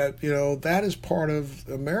tell you that that is part of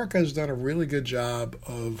America has done a really good job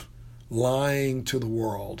of lying to the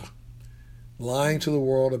world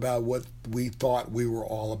about what we thought we were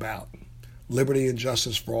all about. Liberty and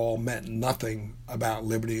justice for all meant nothing about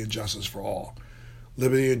liberty and justice for all.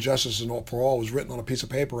 Liberty and justice for all was written on a piece of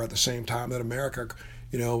paper at the same time that America,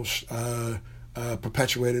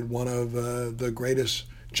 perpetuated one of the greatest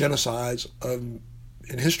genocides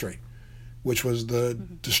in history, which was the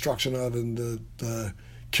destruction of and the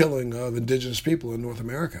killing of indigenous people in North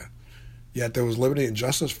America. Yet there was liberty and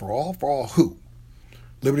justice for all. For all who?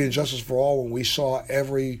 Liberty and justice for all when we saw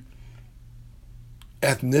every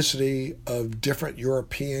ethnicity of different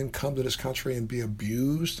European come to this country and be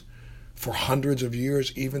abused for hundreds of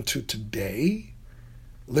years, even to today.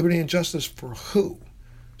 Liberty and justice for who?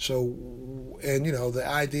 So, and the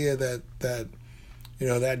idea that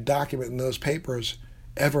that document and those papers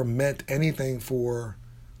ever meant anything for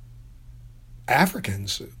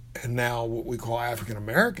Africans, and now what we call African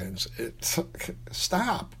Americans,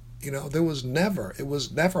 stop. It was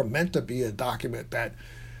never meant to be a document that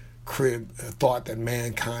thought that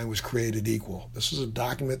mankind was created equal. This is a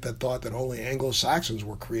document that thought that only Anglo-Saxons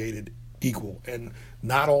were created equal, and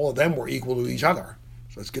not all of them were equal to each other.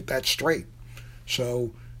 So let's get that straight.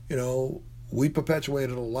 So, we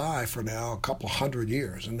perpetuated a lie for now a couple hundred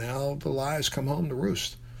years, and now the lies come home to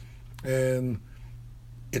roost. And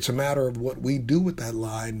it's a matter of what we do with that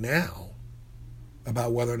lie now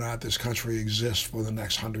about whether or not this country exists for the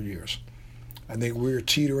next 100 years. I think we're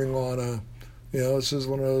teetering on this is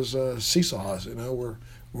one of those seesaws.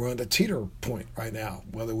 We're on the teeter point right now,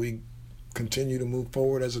 whether we continue to move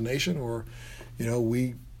forward as a nation or,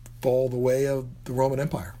 we fall the way of the Roman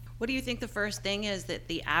Empire. What do you think the first thing is that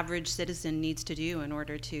the average citizen needs to do in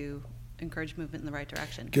order to encourage movement in the right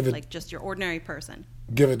direction? Like just your ordinary person.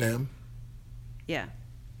 Give a damn. Yeah.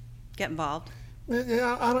 Get involved.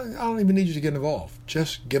 Yeah, I don't even need you to get involved.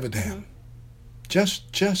 Just give a damn. Mm-hmm.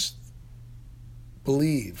 Just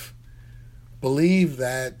believe. Believe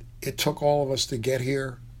that it took all of us to get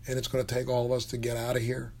here, and it's going to take all of us to get out of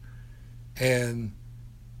here. And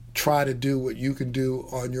try to do what you can do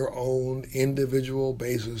on your own individual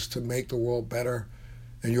basis to make the world better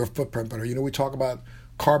and your footprint better. We talk about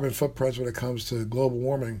carbon footprints when it comes to global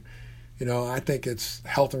warming. I think it's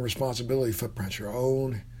health and responsibility footprints, your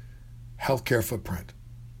own healthcare footprint.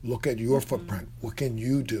 Look at your footprint. What can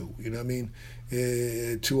you do?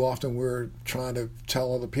 Too often we're trying to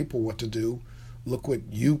tell other people what to do. Look what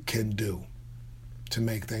you can do to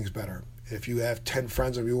make things better. If you have 10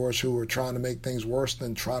 friends of yours who are trying to make things worse,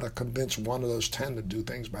 then try to convince one of those 10 to do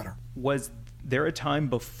things better. Was there a time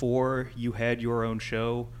before you had your own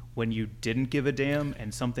show when you didn't give a damn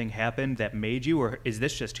and something happened that made you, or is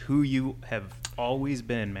this just who you have always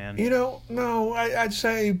been, man? No, I'd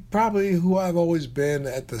say probably who I've always been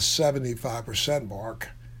at the 75% mark,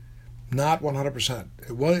 not 100%.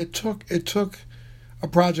 It took a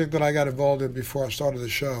project that I got involved in before I started the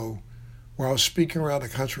show, where I was speaking around the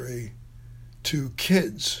country to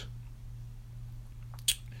kids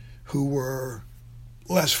who were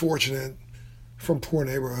less fortunate from poor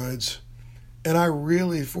neighborhoods. And I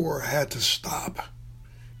really had to stop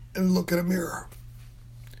and look in a mirror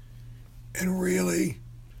and really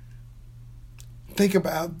think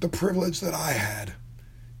about the privilege that I had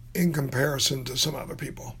in comparison to some other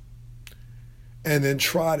people, and then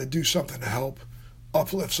try to do something to help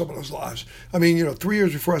uplift some of those lives. 3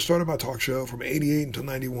 years before I started my talk show, from 88 until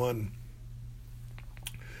 91,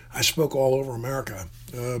 I spoke all over America,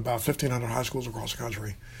 about 1,500 high schools across the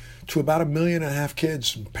country, to about 1.5 million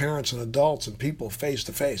kids and parents and adults and people face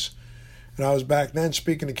to face. And I was back then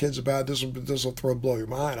speaking to kids about, this will blow your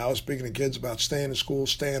mind, I was speaking to kids about staying in school,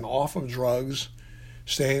 staying off of drugs,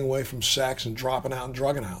 staying away from sex, and dropping out and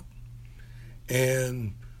drugging out.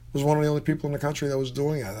 And was one of the only people in the country that was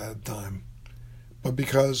doing it at that time. But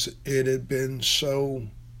because it had been so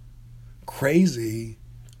crazy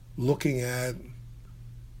looking at,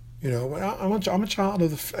 I'm a child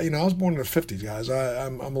of the, I was born in the 50s, guys.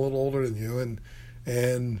 I'm a little older than you.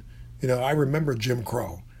 And I remember Jim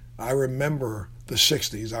Crow. I remember the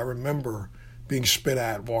 60s. I remember being spit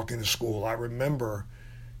at walking to school. I remember,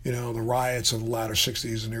 the riots of the latter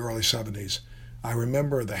 60s and the early 70s. I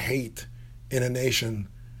remember the hate in a nation.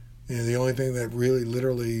 The only thing that really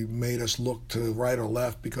literally made us look to the right or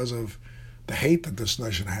left because of the hate that this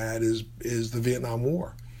nation had is the Vietnam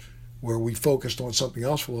War, where we focused on something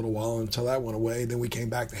else for a little while until that went away. Then we came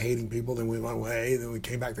back to hating people. Then we went away. Then we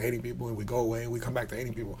came back to hating people. And we go away. And we come back to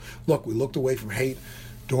hating people. Look, we looked away from hate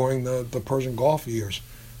during the Persian Gulf years.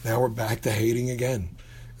 Now we're back to hating again.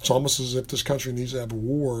 It's almost as if this country needs to have a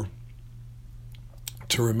war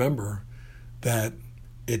to remember that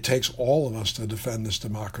it takes all of us to defend this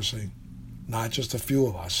democracy, not just a few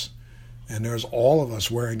of us. And there's all of us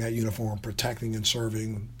wearing that uniform, protecting and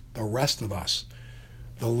serving the rest of us,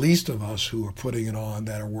 the least of us who are putting it on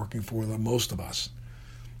that are working for the most of us.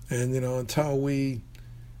 And, until we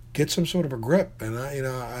get some sort of a grip, and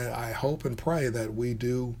I hope and pray that we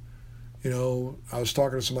do. I was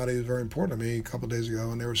talking to somebody who's very important to me a couple of days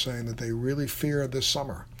ago, and they were saying that they really fear this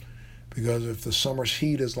summer. Because if the summer's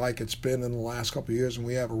heat is like it's been in the last couple of years and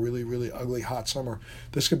we have a really, really ugly hot summer,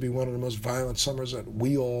 this could be one of the most violent summers that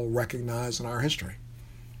we all recognize in our history.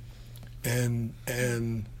 And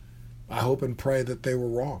I hope and pray that they were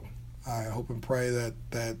wrong. I hope and pray that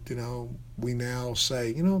we now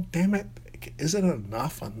say, damn it, isn't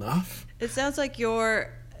enough? It sounds like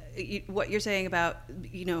you're what you're saying about,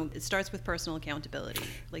 it starts with personal accountability.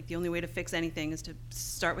 Like the only way to fix anything is to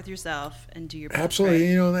start with yourself and do your best.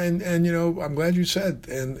 Absolutely. Right? And I'm glad you said,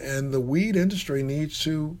 and the weed industry needs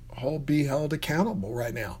to be held accountable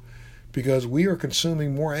right now, because we are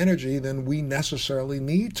consuming more energy than we necessarily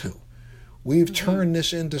need to. We've turned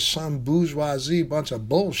this into some bourgeoisie bunch of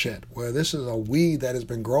bullshit, where this is a weed that has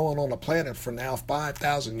been growing on the planet for now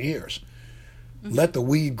 5,000 years. Let the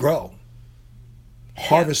weed grow.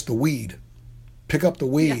 Harvest the weed. Pick up the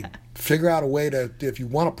weed. Yeah. Figure out a way to, if you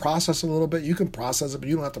want to process it a little bit, you can process it, but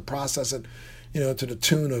you don't have to process it, to the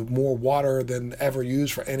tune of more water than ever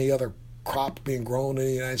used for any other crop being grown in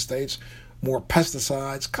the United States. More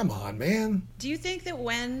pesticides. Come on, man. Do you think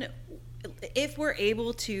that if we're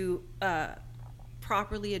able to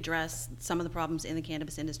properly address some of the problems in the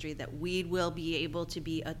cannabis industry, that weed will be able to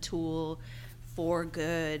be a tool for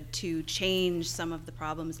good to change some of the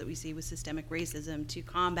problems that we see with systemic racism, to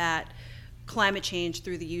combat climate change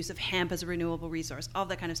through the use of hemp as a renewable resource, all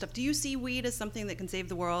that kind of stuff? Do you see weed as something that can save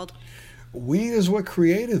the world? Weed is what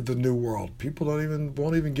created the new world. People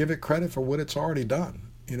won't even give it credit for what it's already done.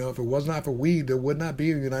 If it was not for weed, there would not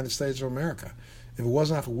be a United States of America. If it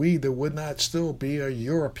was not for weed, there would not still be a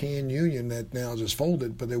European Union that now just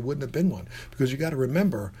folded, but there wouldn't have been one. Because you got to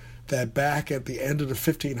remember that back at the end of the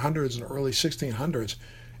 1500s and early 1600s,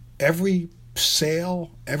 every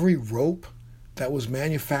sail, every rope that was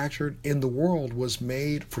manufactured in the world was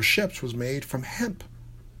made from hemp.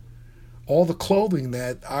 All the clothing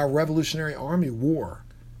that our Revolutionary Army wore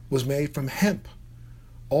was made from hemp.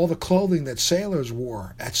 All the clothing that sailors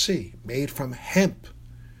wore at sea, made from hemp.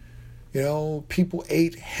 People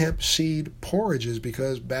ate hemp seed porridges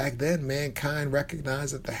because back then mankind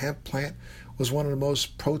recognized that the hemp plant was one of the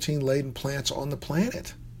most protein-laden plants on the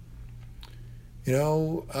planet.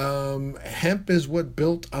 Hemp is what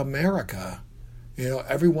built America.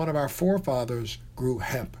 Every one of our forefathers grew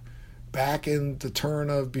hemp. Back in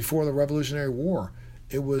the before the Revolutionary War,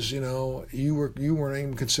 it was, you weren't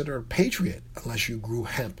even considered a patriot unless you grew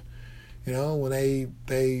hemp. When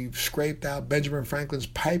they scraped out Benjamin Franklin's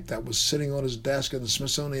pipe that was sitting on his desk at the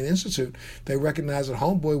Smithsonian Institute, they recognized that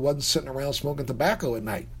homeboy wasn't sitting around smoking tobacco at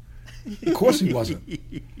night. Of course he wasn't.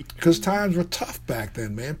 Because times were tough back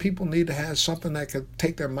then, man. People need to have something that could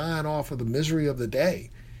take their mind off of the misery of the day.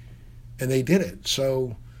 And they did it.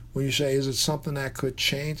 So when you say, is it something that could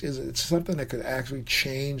change? Is it something that could actually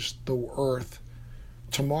change the earth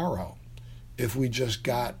tomorrow if we just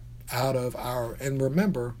got out of and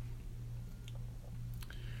remember,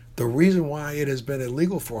 the reason why it has been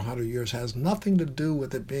illegal for 100 years has nothing to do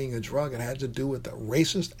with it being a drug. It had to do with the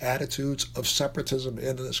racist attitudes of separatism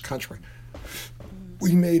in this country.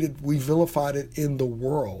 We vilified it in the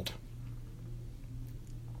world.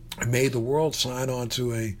 It made the world sign on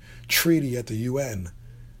to a treaty at the UN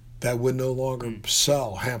that would no longer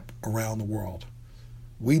sell hemp around the world.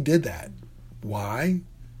 We did that. Why?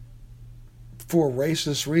 For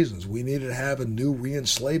racist reasons. We needed to have a new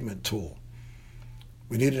re-enslavement tool.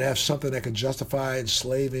 We needed to have something that could justify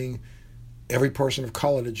enslaving every person of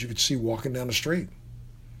color that you could see walking down the street.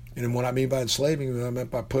 And what I mean by enslaving, I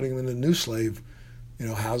meant by putting them in the new slave,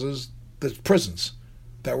 houses, the prisons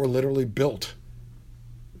that were literally built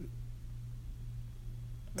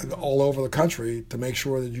all over the country to make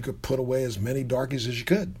sure that you could put away as many darkies as you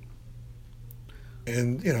could.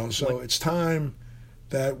 And, so it's time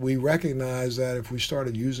that we recognize that if we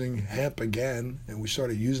started using hemp again and we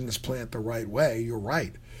started using this plant the right way, you're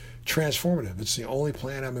right, transformative. It's the only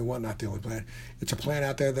plant, not the only plant, it's a plant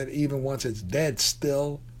out there that even once it's dead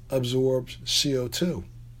still absorbs CO2.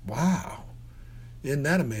 Wow. Isn't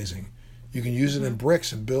that amazing? You can use it in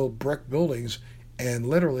bricks and build brick buildings, and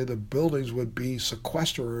literally the buildings would be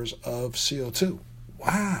sequesterers of CO2.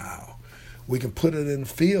 Wow. We can put it in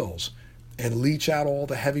fields and leach out all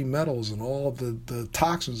the heavy metals and all of the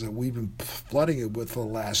toxins that we've been flooding it with for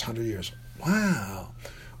the last 100 years. Wow.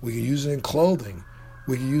 We can use it in clothing.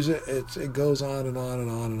 We can use it, it goes on and on and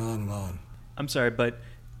on and on and on. I'm sorry, but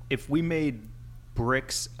if we made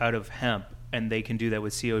bricks out of hemp and they can do that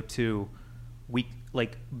with CO2,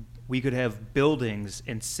 we could have buildings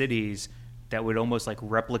in cities that would almost like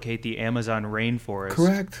replicate the Amazon rainforest.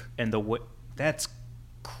 Correct. And that's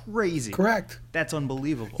crazy. Correct. That's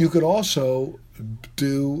unbelievable. You could also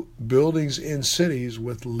do buildings in cities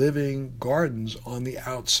with living gardens on the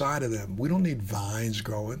outside of them. We don't need vines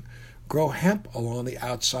growing. Grow hemp along the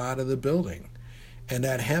outside of the building. And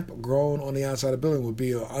that hemp grown on the outside of the building would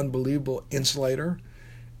be an unbelievable insulator.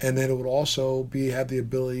 And then it would also have the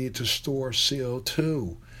ability to store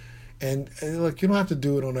CO2. And look, you don't have to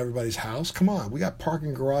do it on everybody's house. Come on, we got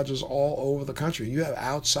parking garages all over the country. You have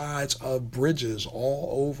outsides of bridges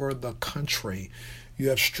all over the country. You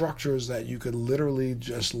have structures that you could literally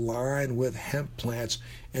just line with hemp plants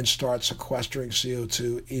and start sequestering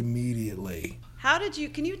CO2 immediately.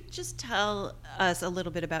 Can you just tell us a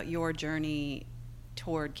little bit about your journey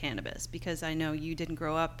toward cannabis? Because I know you didn't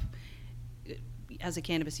grow up as a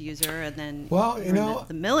cannabis user, and then the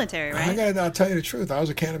military, right? I'll tell you the truth. I was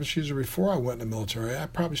a cannabis user before I went in the military. I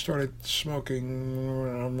probably started smoking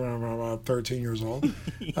around 13 years old.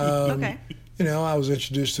 Okay. I was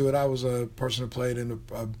introduced to it. I was a person who played in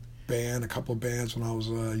a couple of bands when I was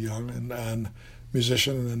young, and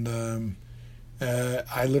musician. And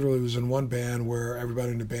I literally was in one band where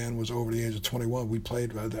everybody in the band was over the age of 21. We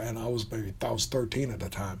played, and I was 13 at the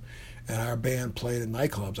time. And our band played in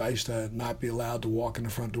nightclubs. I used to not be allowed to walk in the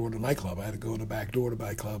front door of the nightclub. I had to go in the back door of the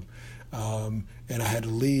nightclub. And I had to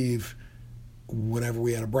leave whenever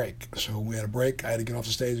we had a break. So when we had a break, I had to get off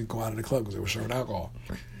the stage and go out of the club because they were serving alcohol.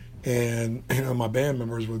 And, my band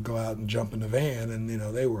members would go out and jump in the van, and,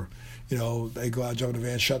 they go out, jump in the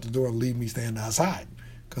van, shut the door, and leave me standing outside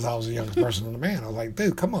because I was the youngest person in the band. I was like,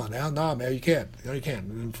 dude, come on now. Nah, man, you can't. You can't.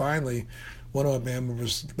 And then finally, one of my band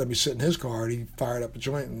members let me sit in his car, and he fired up a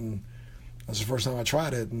joint, and that's the first time I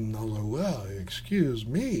tried it, and I was like, well, excuse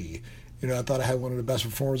me. I thought I had one of the best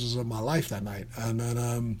performances of my life that night. And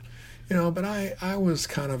then, but I was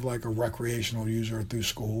kind of like a recreational user through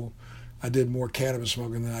school. I did more cannabis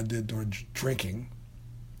smoking than I did during drinking.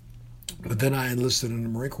 But then I enlisted in the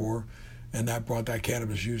Marine Corps, and that brought that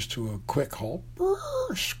cannabis use to a quick halt,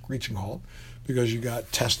 screeching halt, because you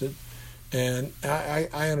got tested. And I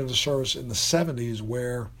entered the service in the 70s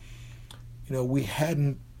where, we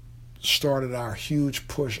hadn't started our huge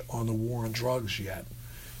push on the war on drugs yet.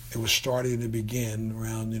 It was starting to begin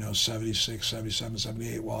around, 76, 77,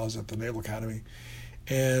 78 while I was at the Naval Academy.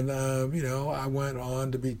 And, I went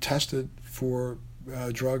on to be tested for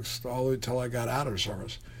drugs all the way until I got out of the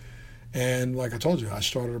service. And like I told you, I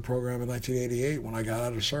started a program in 1988 when I got out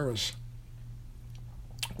of the service.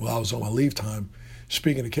 Well, I was on my leave time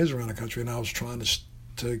speaking to kids around the country, and I was trying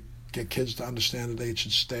to get kids to understand that they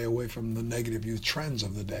should stay away from the negative youth trends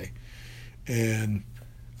of the day. And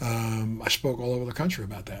I spoke all over the country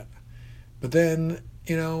about that. But then,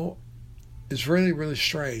 it's really, really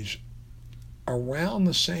strange. Around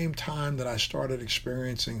the same time that I started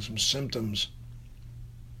experiencing some symptoms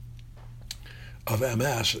of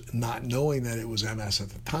MS, not knowing that it was MS at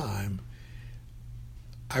the time,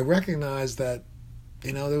 I recognized that,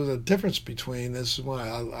 there was a difference between, this is why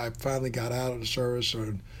I finally got out of the service, or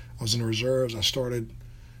I was in the reserves. I started,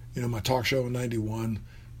 my talk show in 91,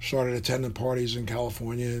 started attending parties in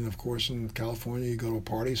California. And of course, in California, you go to a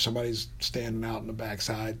party, somebody's standing out in the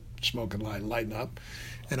backside, smoking, lighting up.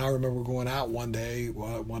 And I remember going out one night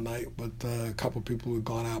with a couple of people who had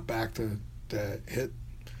gone out back to hit,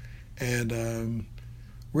 and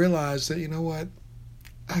realized that, what,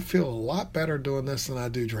 I feel a lot better doing this than I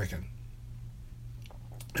do drinking.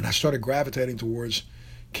 And I started gravitating towards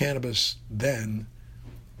cannabis then,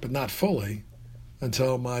 but not fully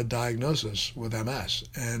until my diagnosis with MS.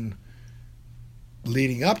 And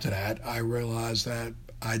leading up to that, I realized that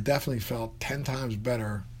I definitely felt 10 times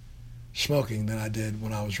better smoking than I did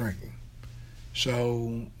when I was drinking.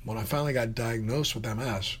 So when I finally got diagnosed with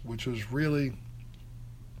MS, which was really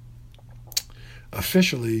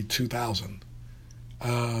officially 2000,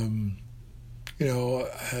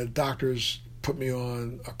 doctors put me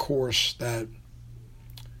on a course that,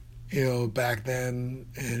 back then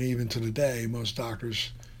and even to the day, most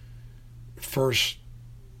doctors' first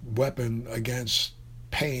weapon against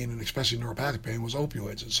pain, and especially neuropathic pain, was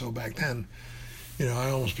opioids. And so back then,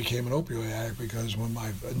 I almost became an opioid addict because one of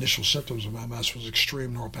my initial symptoms of MS was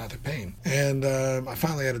extreme neuropathic pain. And I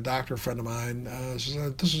finally had a doctor friend of mine, this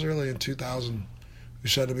was early in 2000, who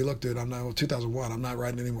said to me, look, dude, 2001, I'm not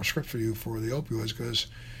writing any more scripts for you for the opioids because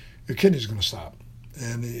your kidney's going to stop.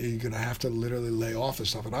 And you're going to have to literally lay off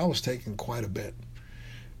this stuff. And I was taking quite a bit.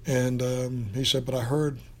 And he said, but I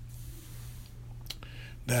heard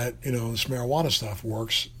that, this marijuana stuff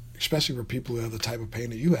works, especially for people who have the type of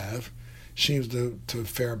pain that you have, seems to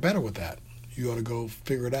fare better with that. You ought to go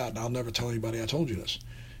figure it out. And I'll never tell anybody I told you this,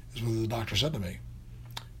 is what the doctor said to me.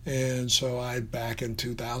 And so back in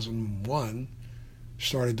 2001,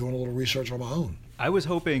 started doing a little research on my own. I was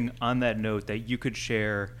hoping on that note that you could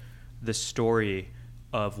share the story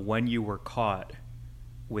of when you were caught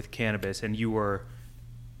with cannabis, and you're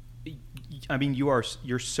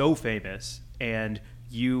so famous, and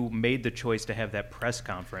you made the choice to have that press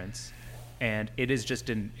conference, And it is just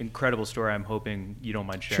an incredible story. I'm hoping you don't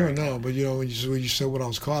mind sharing. Sure, no, but when you said when I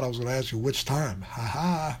was caught, I was going to ask you which time. Ha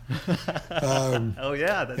ha. Oh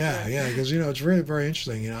yeah, that's right. Yeah, because it's really very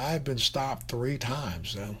interesting. I've been stopped 3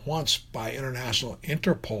 times, once by international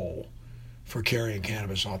Interpol for carrying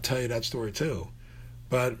cannabis. I'll tell you that story too.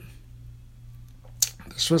 But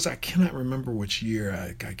this was, I cannot remember which year.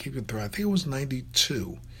 I keep it through. I think it was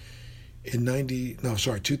 92.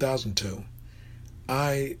 2002.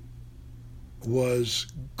 I was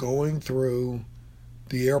going through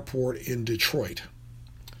the airport in Detroit,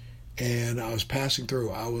 and I was passing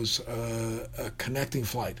through. I was a connecting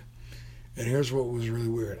flight, and here's what was really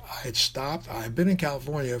weird. I had stopped. I had been in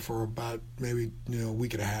California for about maybe a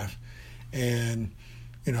week and a half, and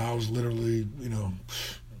I was literally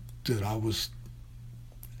dude, I was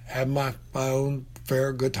having my own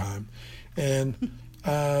fair good time, and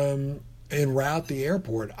en route to the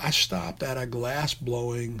airport, I stopped at a glass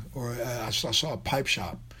blowing, or I saw a pipe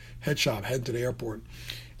shop, head shop, heading to the airport,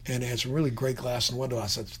 and they had some really great glass in the window. I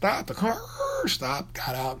said, "Stop the car!" Stop.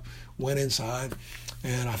 Got out, went inside,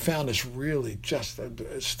 and I found this really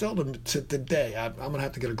still to today. I'm gonna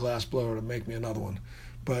have to get a glass blower to make me another one,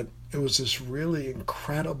 but it was this really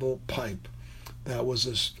incredible pipe that was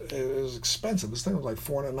it was expensive. This thing was like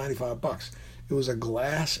 $495. It was a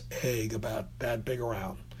glass egg about that big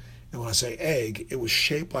around. And when I say egg, it was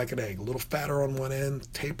shaped like an egg, a little fatter on one end,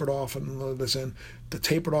 tapered off on this end. The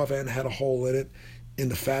tapered off end had a hole in it. In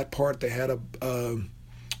the fat part, they had a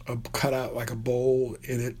cutout like a bowl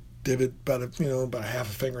in it, divot about a half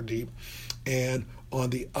a finger deep. And on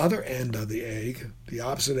the other end of the egg, the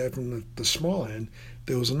opposite end from the small end,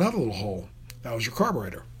 there was another little hole. That was your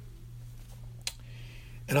carburetor.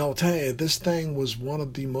 And I will tell you, this thing was one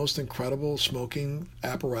of the most incredible smoking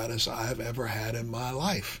apparatus I have ever had in my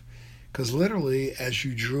life. Because literally, as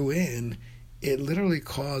you drew in, it literally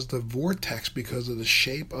caused a vortex because of the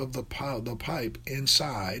shape of the pipe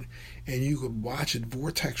inside, and you could watch it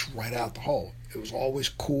vortex right out the hole. It was always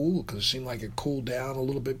cool because it seemed like it cooled down a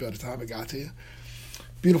little bit by the time it got to you.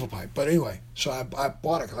 Beautiful pipe. But anyway, so I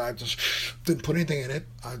bought it because I just didn't put anything in it.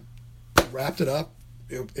 I wrapped it up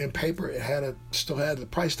in paper. It still had the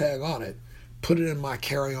price tag on it. Put it in my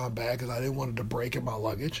carry-on bag because I didn't want it to break in my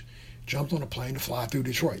luggage. Jumped on a plane to fly through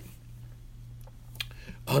Detroit.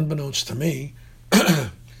 Unbeknownst to me,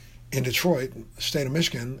 in Detroit, the state of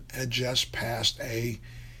Michigan had just passed a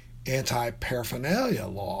anti-paraphernalia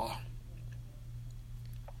law.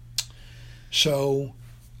 So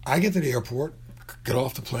I get to the airport, get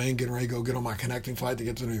off the plane, getting ready to go get on my connecting flight to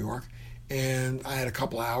get to New York, and I had a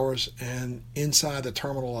couple hours, and inside the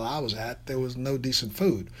terminal that I was at, there was no decent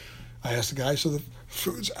food. I asked the guy, so the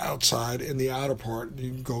food's outside in the outer part.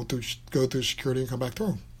 You can go through security and come back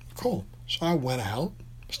through. Cool. So I went out.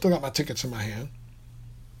 Still got my tickets in my hand.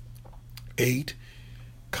 Ate.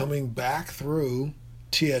 Coming back through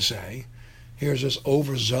TSA, here's this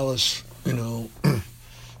overzealous,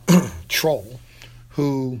 troll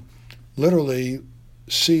who literally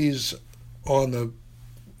sees on the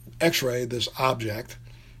x-ray this object,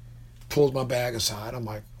 pulls my bag aside. I'm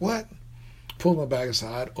like, what? Pulls my bag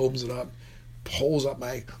aside, opens it up, pulls up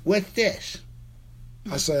my, what's this?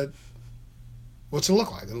 I said, what's it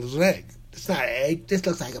look like? It looks like an egg. It's not an egg. This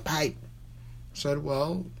looks like a pipe. I said,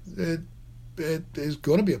 well, it is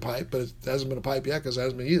going to be a pipe, but it hasn't been a pipe yet because it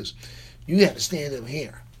hasn't been used. You have to stand over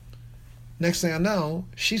here. Next thing I know,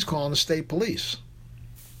 she's calling the state police.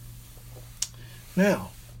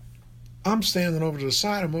 Now, I'm standing over to the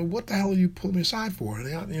side. I'm like, what the hell are you pulling me aside for?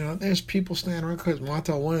 And, there's people standing around because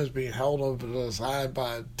Montel 1 is being held over to the side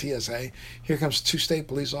by TSA. Here comes 2 state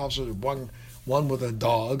police officers, one with a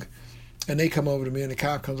dog. And they come over to me, and the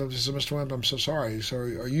cop comes up and says, Mr. Wemp, I'm so sorry. So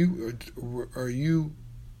are you,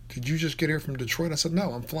 did you just get here from Detroit? I said,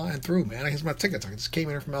 no, I'm flying through, man. Here's my tickets. I just came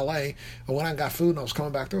in here from L.A., and when I got food and I was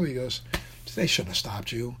coming back through, he goes, they shouldn't have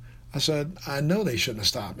stopped you. I said, I know they shouldn't have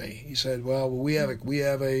stopped me. He said, well, we have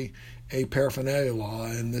a paraphernalia law,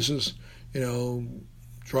 and this is,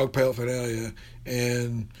 drug paraphernalia,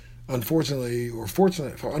 and unfortunately,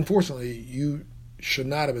 you should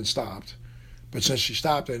not have been stopped. But since she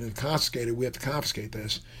stopped it and confiscated, we have to confiscate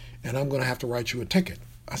this, and I'm going to have to write you a ticket.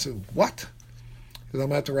 I said, what? Because I'm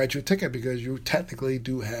going to have to write you a ticket because you technically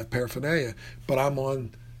do have paraphernalia, but I'm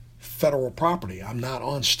on federal property. I'm not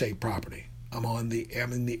on state property. I'm in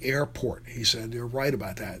the airport. He said, you're right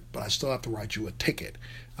about that, but I still have to write you a ticket.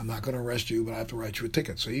 I'm not going to arrest you, but I have to write you a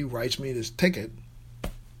ticket. So he writes me this ticket,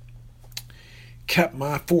 kept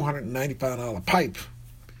my $495 pipe.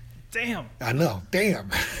 Damn. I know, damn.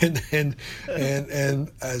 and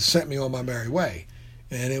sent me on my merry way.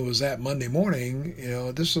 And it was that Monday morning,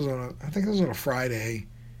 this was I think it was on a Friday.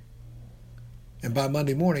 And by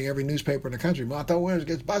Monday morning, every newspaper in the country, Montel Williams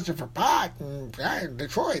gets busted for pot in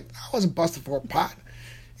Detroit. I wasn't busted for pot.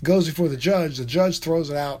 It goes before the judge. The judge throws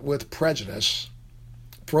it out with prejudice.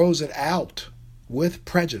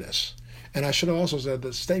 And I should have also said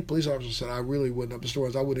the state police officer said, I really wouldn't have, Mr.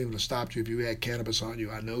 Owens, I wouldn't even have stopped you if you had cannabis on you.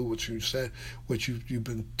 I know what you said, what you've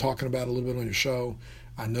been talking about a little bit on your show.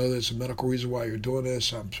 I know there's a medical reason why you're doing this,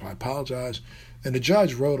 so I apologize. And the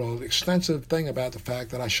judge wrote an extensive thing about the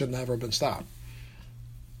fact that I should never have been stopped.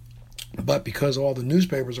 But because all the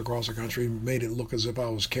newspapers across the country made it look as if I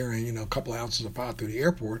was carrying, a couple of ounces of pot through the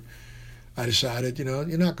airport, I decided,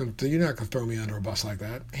 you're not going to throw me under a bus like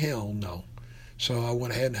that. Hell no. So I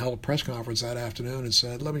went ahead and held a press conference that afternoon and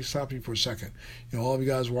said, let me stop you for a second. All of you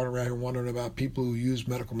guys running around here wondering about people who use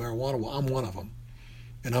medical marijuana. Well, I'm one of them.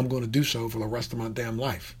 And I'm going to do so for the rest of my damn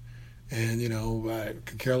life. And, I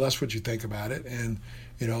could care less what you think about it. And,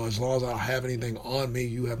 as long as I don't have anything on me,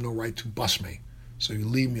 you have no right to bust me. So you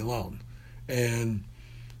leave me alone. And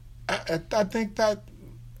I think that,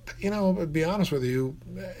 to be honest with you,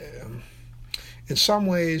 in some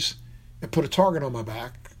ways it put a target on my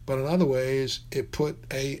back. But in other ways, it put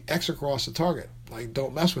a X across the target. Like,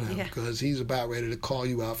 don't mess with him because he's about ready to call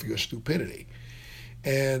you out for your stupidity.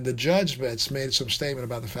 And the judge made some statement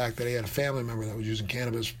about the fact that he had a family member that was using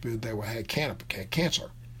cannabis that had cancer.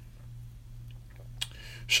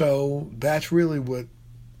 So that's really what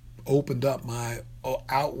opened up my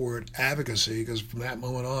outward advocacy, because from that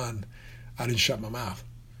moment on, I didn't shut my mouth.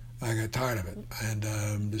 I got tired of it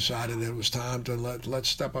and decided it was time to let's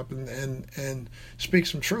step up and speak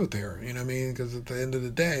some truth here. You know what I mean? Because at the end of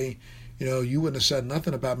the day, you wouldn't have said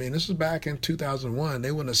nothing about me. And this was back in 2001.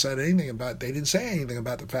 They wouldn't have said anything they didn't say anything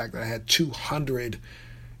about the fact that I had 200,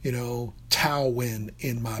 Talwin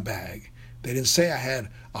in my bag. They didn't say I had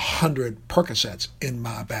 100 Percocets in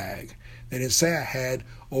my bag. They didn't say I had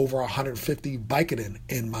over 150 Vicodin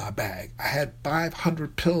in my bag. I had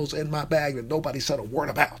 500 pills in my bag that nobody said a word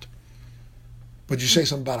about. But you say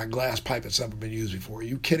something about a glass pipe that's never been used before. Are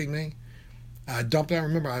you kidding me? I dumped that. I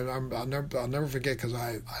remember, I'll never forget, because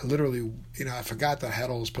I literally, I forgot that I had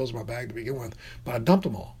all those pills in my bag to begin with. But I dumped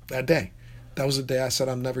them all that day. That was the day I said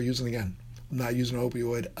I'm never using again. I'm not using an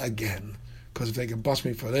opioid again. Because if they can bust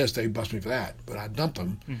me for this, they bust me for that. But I dumped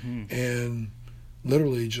them and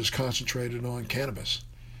literally just concentrated on cannabis.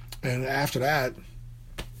 And after that,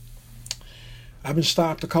 I've been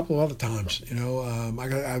stopped a couple of other times.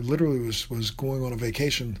 I literally was going on a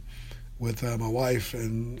vacation with my wife,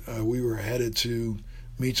 and we were headed to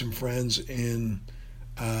meet some friends in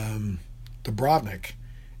Dubrovnik,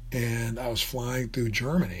 and I was flying through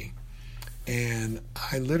Germany, and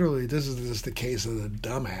I literally, this is just the case of the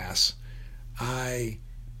dumbass. A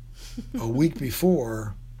week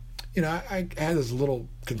before, I had this little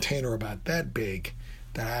container about that big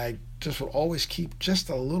that I just would always keep just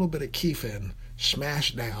a little bit of keef in,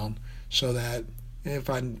 smashed down, so that if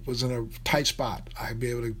I was in a tight spot, I'd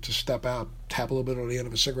be able to just step out, tap a little bit on the end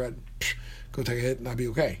of a cigarette, go take a hit, and I'd be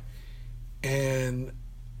okay. And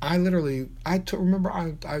I literally,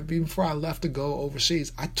 remember before I left to go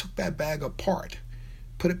overseas, I took that bag apart,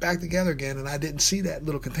 put it back together again, and I didn't see that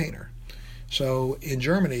little container. So in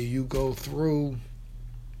Germany, you go through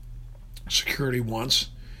security once,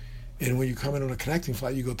 and when you come in on a connecting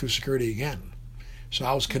flight, you go through security again. So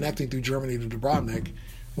I was connecting through Germany to Dubrovnik,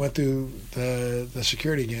 went through the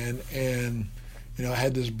security again, and I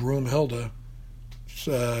had this Broomhilda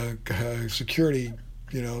security,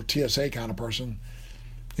 TSA kind of person,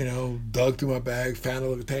 dug through my bag, found a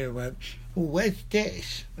little container, and went, well, what's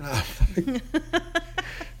this? And I was like,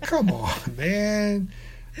 come on, man.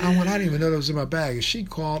 I didn't even know that was in my bag. And she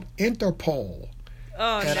called Interpol.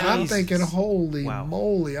 Oh, and nice. I'm thinking, holy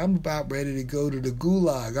moly, I'm about ready to go to the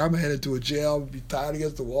gulag. I'm headed to a jail, be tied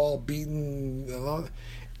against the wall, beaten.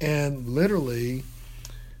 And literally,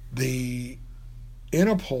 the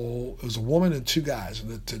Interpol was a woman and two guys.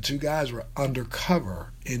 And the two guys were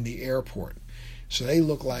undercover in the airport. So they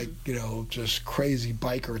look like, just crazy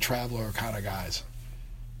biker, traveler kind of guys.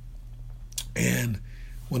 And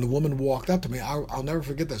when the woman walked up to me, I'll never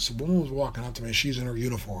forget this. The woman was walking up to me, she's in her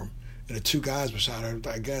uniform. And the two guys beside her,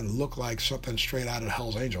 again, look like something straight out of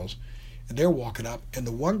Hell's Angels. And they're walking up, and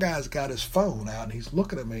the one guy's got his phone out, and he's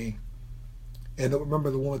looking at me. And remember,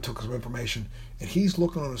 the woman took some information, and he's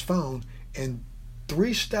looking on his phone, and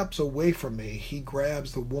 3 steps away from me, he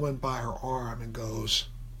grabs the woman by her arm and goes,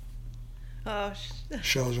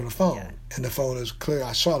 shows her the phone. Yeah. And the phone is clear.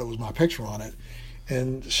 I saw there was my picture on it.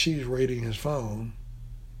 And she's reading his phone.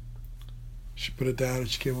 She put it down, and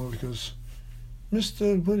she came over and goes,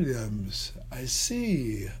 Mr. Williams, I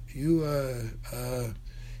see you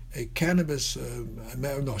a cannabis,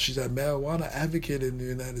 she's a marijuana advocate in the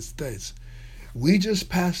United States. We just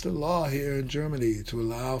passed a law here in Germany to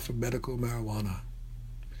allow for medical marijuana.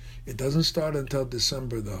 It doesn't start until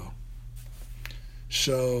December, though.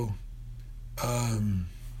 So I'm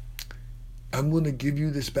going to give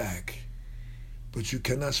you this back, but you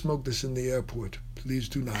cannot smoke this in the airport. Please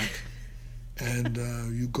do not. And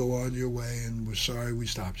you go on your way, and we're sorry we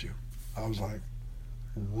stopped you. I was like,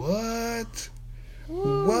 what?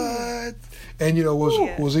 Ooh. What? And,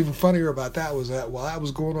 what was even funnier about that was that while that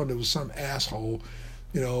was going on, there was some asshole,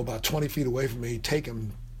 about 20 feet away from me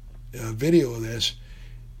taking a video of this.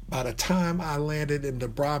 By the time I landed in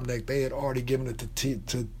Dubrovnik, they had already given it to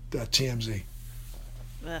TMZ.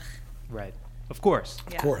 Ugh. Right. Of course.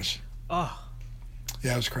 Of course. Oh.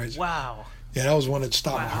 Yeah, it was crazy. Wow. Yeah, that was one that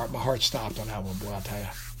stopped. Wow. My heart stopped on that one, boy, I'll tell you.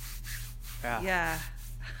 Yeah.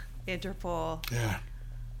 Interpol. Yeah.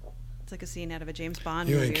 It's like a scene out of a James Bond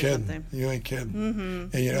you movie ain't or kidding. something. You ain't kidding.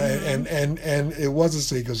 Mm-hmm. And and it was a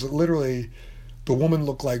scene because literally the woman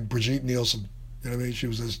looked like Brigitte Nielsen. You know what I mean? She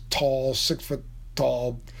was this tall, 6 foot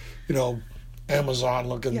tall, Amazon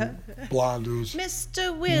looking blonde dude.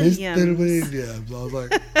 Mr. Williams. Mr. Williams. I was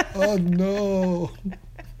like, oh no.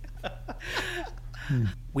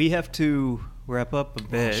 We have to wrap up a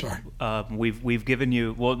bit. Oh, sorry. We've given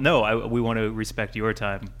you. Well, no, we want to respect your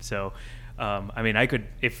time. So, I could,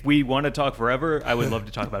 if we want to talk forever, I would love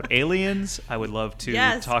to talk about aliens. I would love to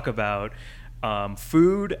talk about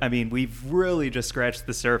food. I mean, we've really just scratched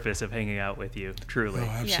the surface of hanging out with you. Truly. Oh,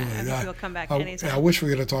 absolutely. Yeah, I think you'll come back anytime. I wish we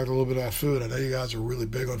could have talked a little bit about food. I know you guys are really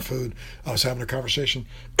big on food. I was having a conversation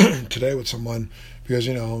today with someone because,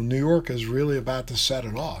 New York is really about to set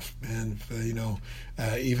it off. And,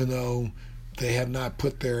 even though they have not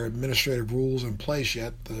put their administrative rules in place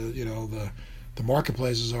yet, the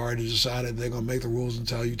marketplace has already decided they're going to make the rules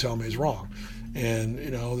until you tell me it's wrong. And,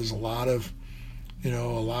 there's a lot of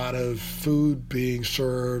food being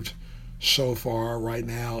served so far right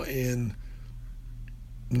now in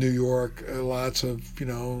New York. Lots of,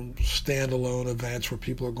 standalone events where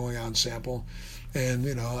people are going out and sample.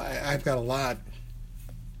 And, I've got a lot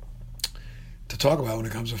to talk about when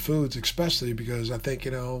it comes to foods, especially because I think,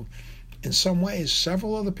 in some ways,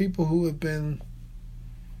 several other people who have been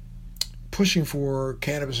pushing for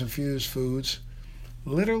cannabis-infused foods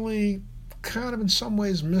literally kind of in some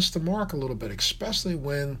ways missed the mark a little bit, especially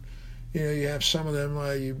when, you have some of them,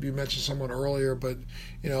 you mentioned someone earlier, but,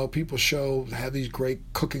 people have these great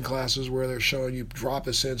cooking classes where they're showing you drop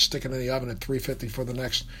this in, stick it in the oven at 350 for the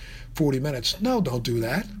next 40 minutes. No, don't do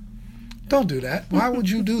that. Don't do that. Why would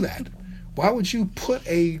you do that? Why would you put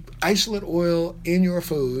a isolate oil in your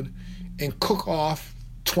food and cook off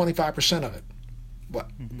 25% of it?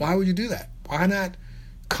 Why would you do that? Why not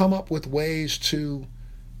come up with ways to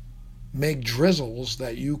make drizzles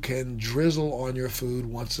that you can drizzle on your food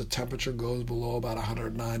once the temperature goes below about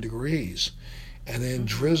 109 degrees, and then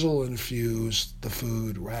drizzle infuse the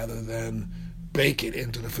food rather than bake it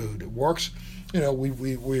into the food? It works.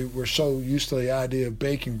 We're so used to the idea of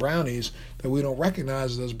baking brownies that we don't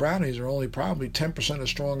recognize those brownies are only probably 10% as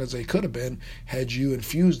strong as they could have been had you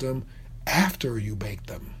infused them after you baked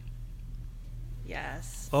them.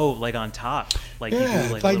 Yes. Oh, like on top. Like yeah, you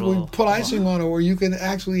do, like when you put icing on it, or you can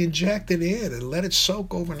actually inject it in and let it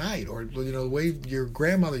soak overnight. Or, the way your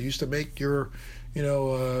grandmother used to make your,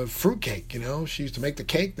 fruit cake. She used to make the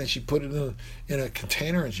cake, then she put it in a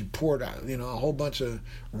container and she poured, a whole bunch of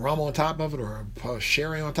rum on top of it or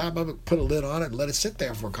sherry on top of it, put a lid on it and let it sit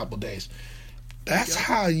there for a couple of days. That's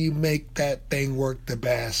how you make that thing work the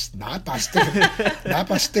best. Not by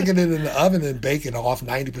sticking it in the oven and baking off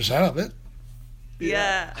 90% of it.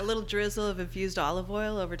 Yeah, a little drizzle of infused olive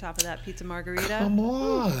oil over top of that pizza margarita. Come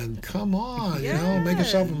on. Yes. Make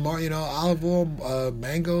yourself a olive oil,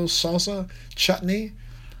 mango salsa chutney.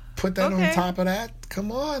 Put that on top of that.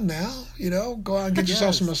 Come on now. Go out and get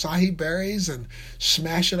yourself some acai berries and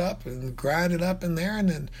smash it up and grind it up in there, and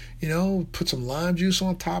then, put some lime juice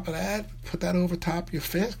on top of that. Put that over top of your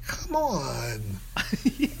fish. Come on.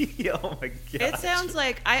 Oh my God. It sounds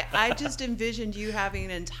like I just envisioned you having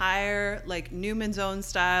an entire Newman's Own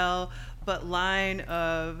style but line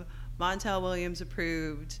of Montel Williams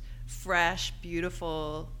approved, fresh,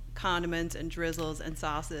 beautiful condiments and drizzles and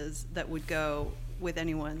sauces that would go with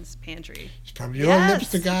anyone's pantry. It's from your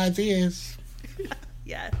lips to God's ears.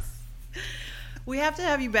 Yes. We have to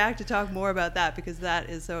have you back to talk more about that because that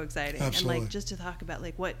is so exciting. Absolutely. And just to talk about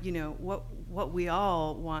what we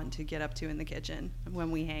all want to get up to in the kitchen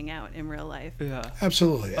when we hang out in real life. Yeah.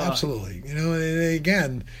 Absolutely. And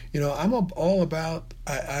again, I'm all about,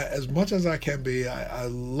 as much as I can be, I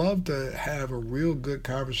love to have a real good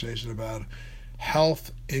conversation about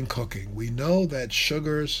health in cooking. We know that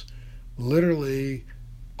sugars literally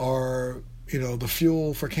are, the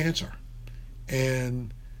fuel for cancer.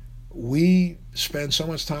 And we spend so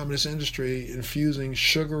much time in this industry infusing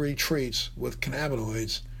sugary treats with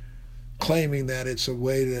cannabinoids, claiming that it's a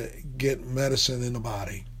way to get medicine in the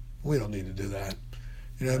body. We don't need to do that.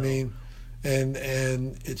 You know what I mean? And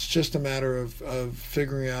it's just a matter of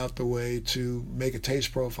figuring out the way to make a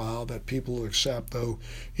taste profile that people will accept, though,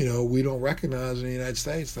 we don't recognize in the United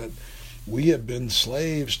States that we have been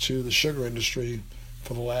slaves to the sugar industry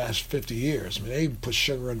for the last 50 years. I mean, they even put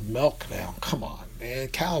sugar in milk now. Come on, man.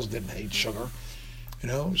 Cows didn't hate sugar,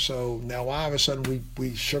 So now why all of a sudden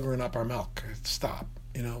we sugaring up our milk? Stop,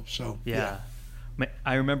 so. Yeah.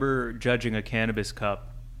 I remember judging a cannabis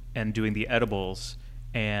cup and doing the edibles,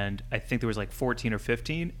 and I think there was like 14 or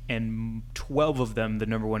 15, and 12 of them, the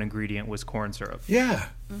number one ingredient was corn syrup. Yeah.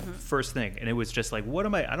 First thing. And it was just like, what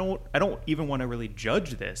am I don't even want to really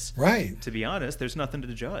judge this. Right. To be honest, there's nothing to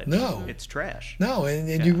judge. No. It's trash. No,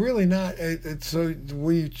 and you're really not. So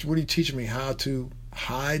what are you teaching me? How to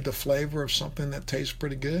hide the flavor of something that tastes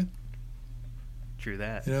pretty good? True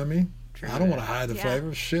that. You know what I mean? True I don't want to hide the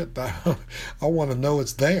flavor. Shit. I want to know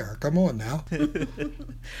it's there. Come on now.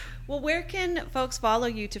 Well, where can folks follow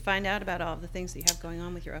you to find out about all of the things that you have going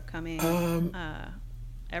on with your upcoming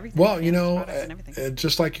everything? Well,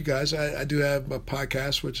 just like you guys, I do have a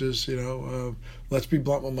podcast, which is, Let's Be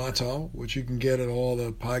Blunt with Montel, which you can get at all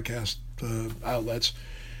the podcast outlets.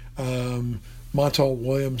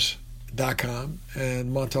 MontelWilliams.com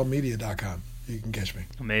and MontelMedia.com. You can catch me.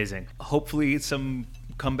 Amazing. Hopefully some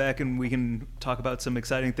come back and we can talk about some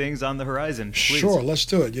exciting things on the horizon. Please. Sure, let's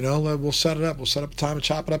do it. We'll set it up. We'll set up a time and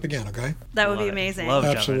chop it up again, okay? That would be amazing. Love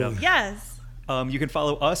Absolutely. Yes. You can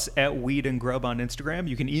follow us at Weed and Grub on Instagram.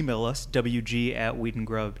 You can email us,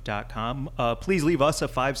 wg@weedandgrub.com. Please leave us a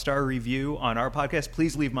 5-star review on our podcast.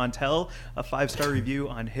 Please leave Montel a 5-star review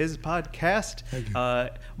on his podcast. Thank you.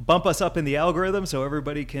 Bump us up in the algorithm so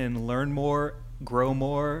everybody can learn more, grow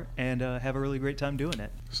more, and have a really great time doing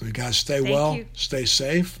it. So you guys stay well, stay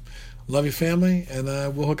safe, love your family, and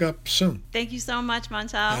we'll hook up soon. Thank you so much,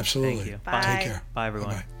 Montel. Absolutely. Thank you. Bye. Take care. Bye,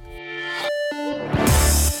 everyone. Bye-bye.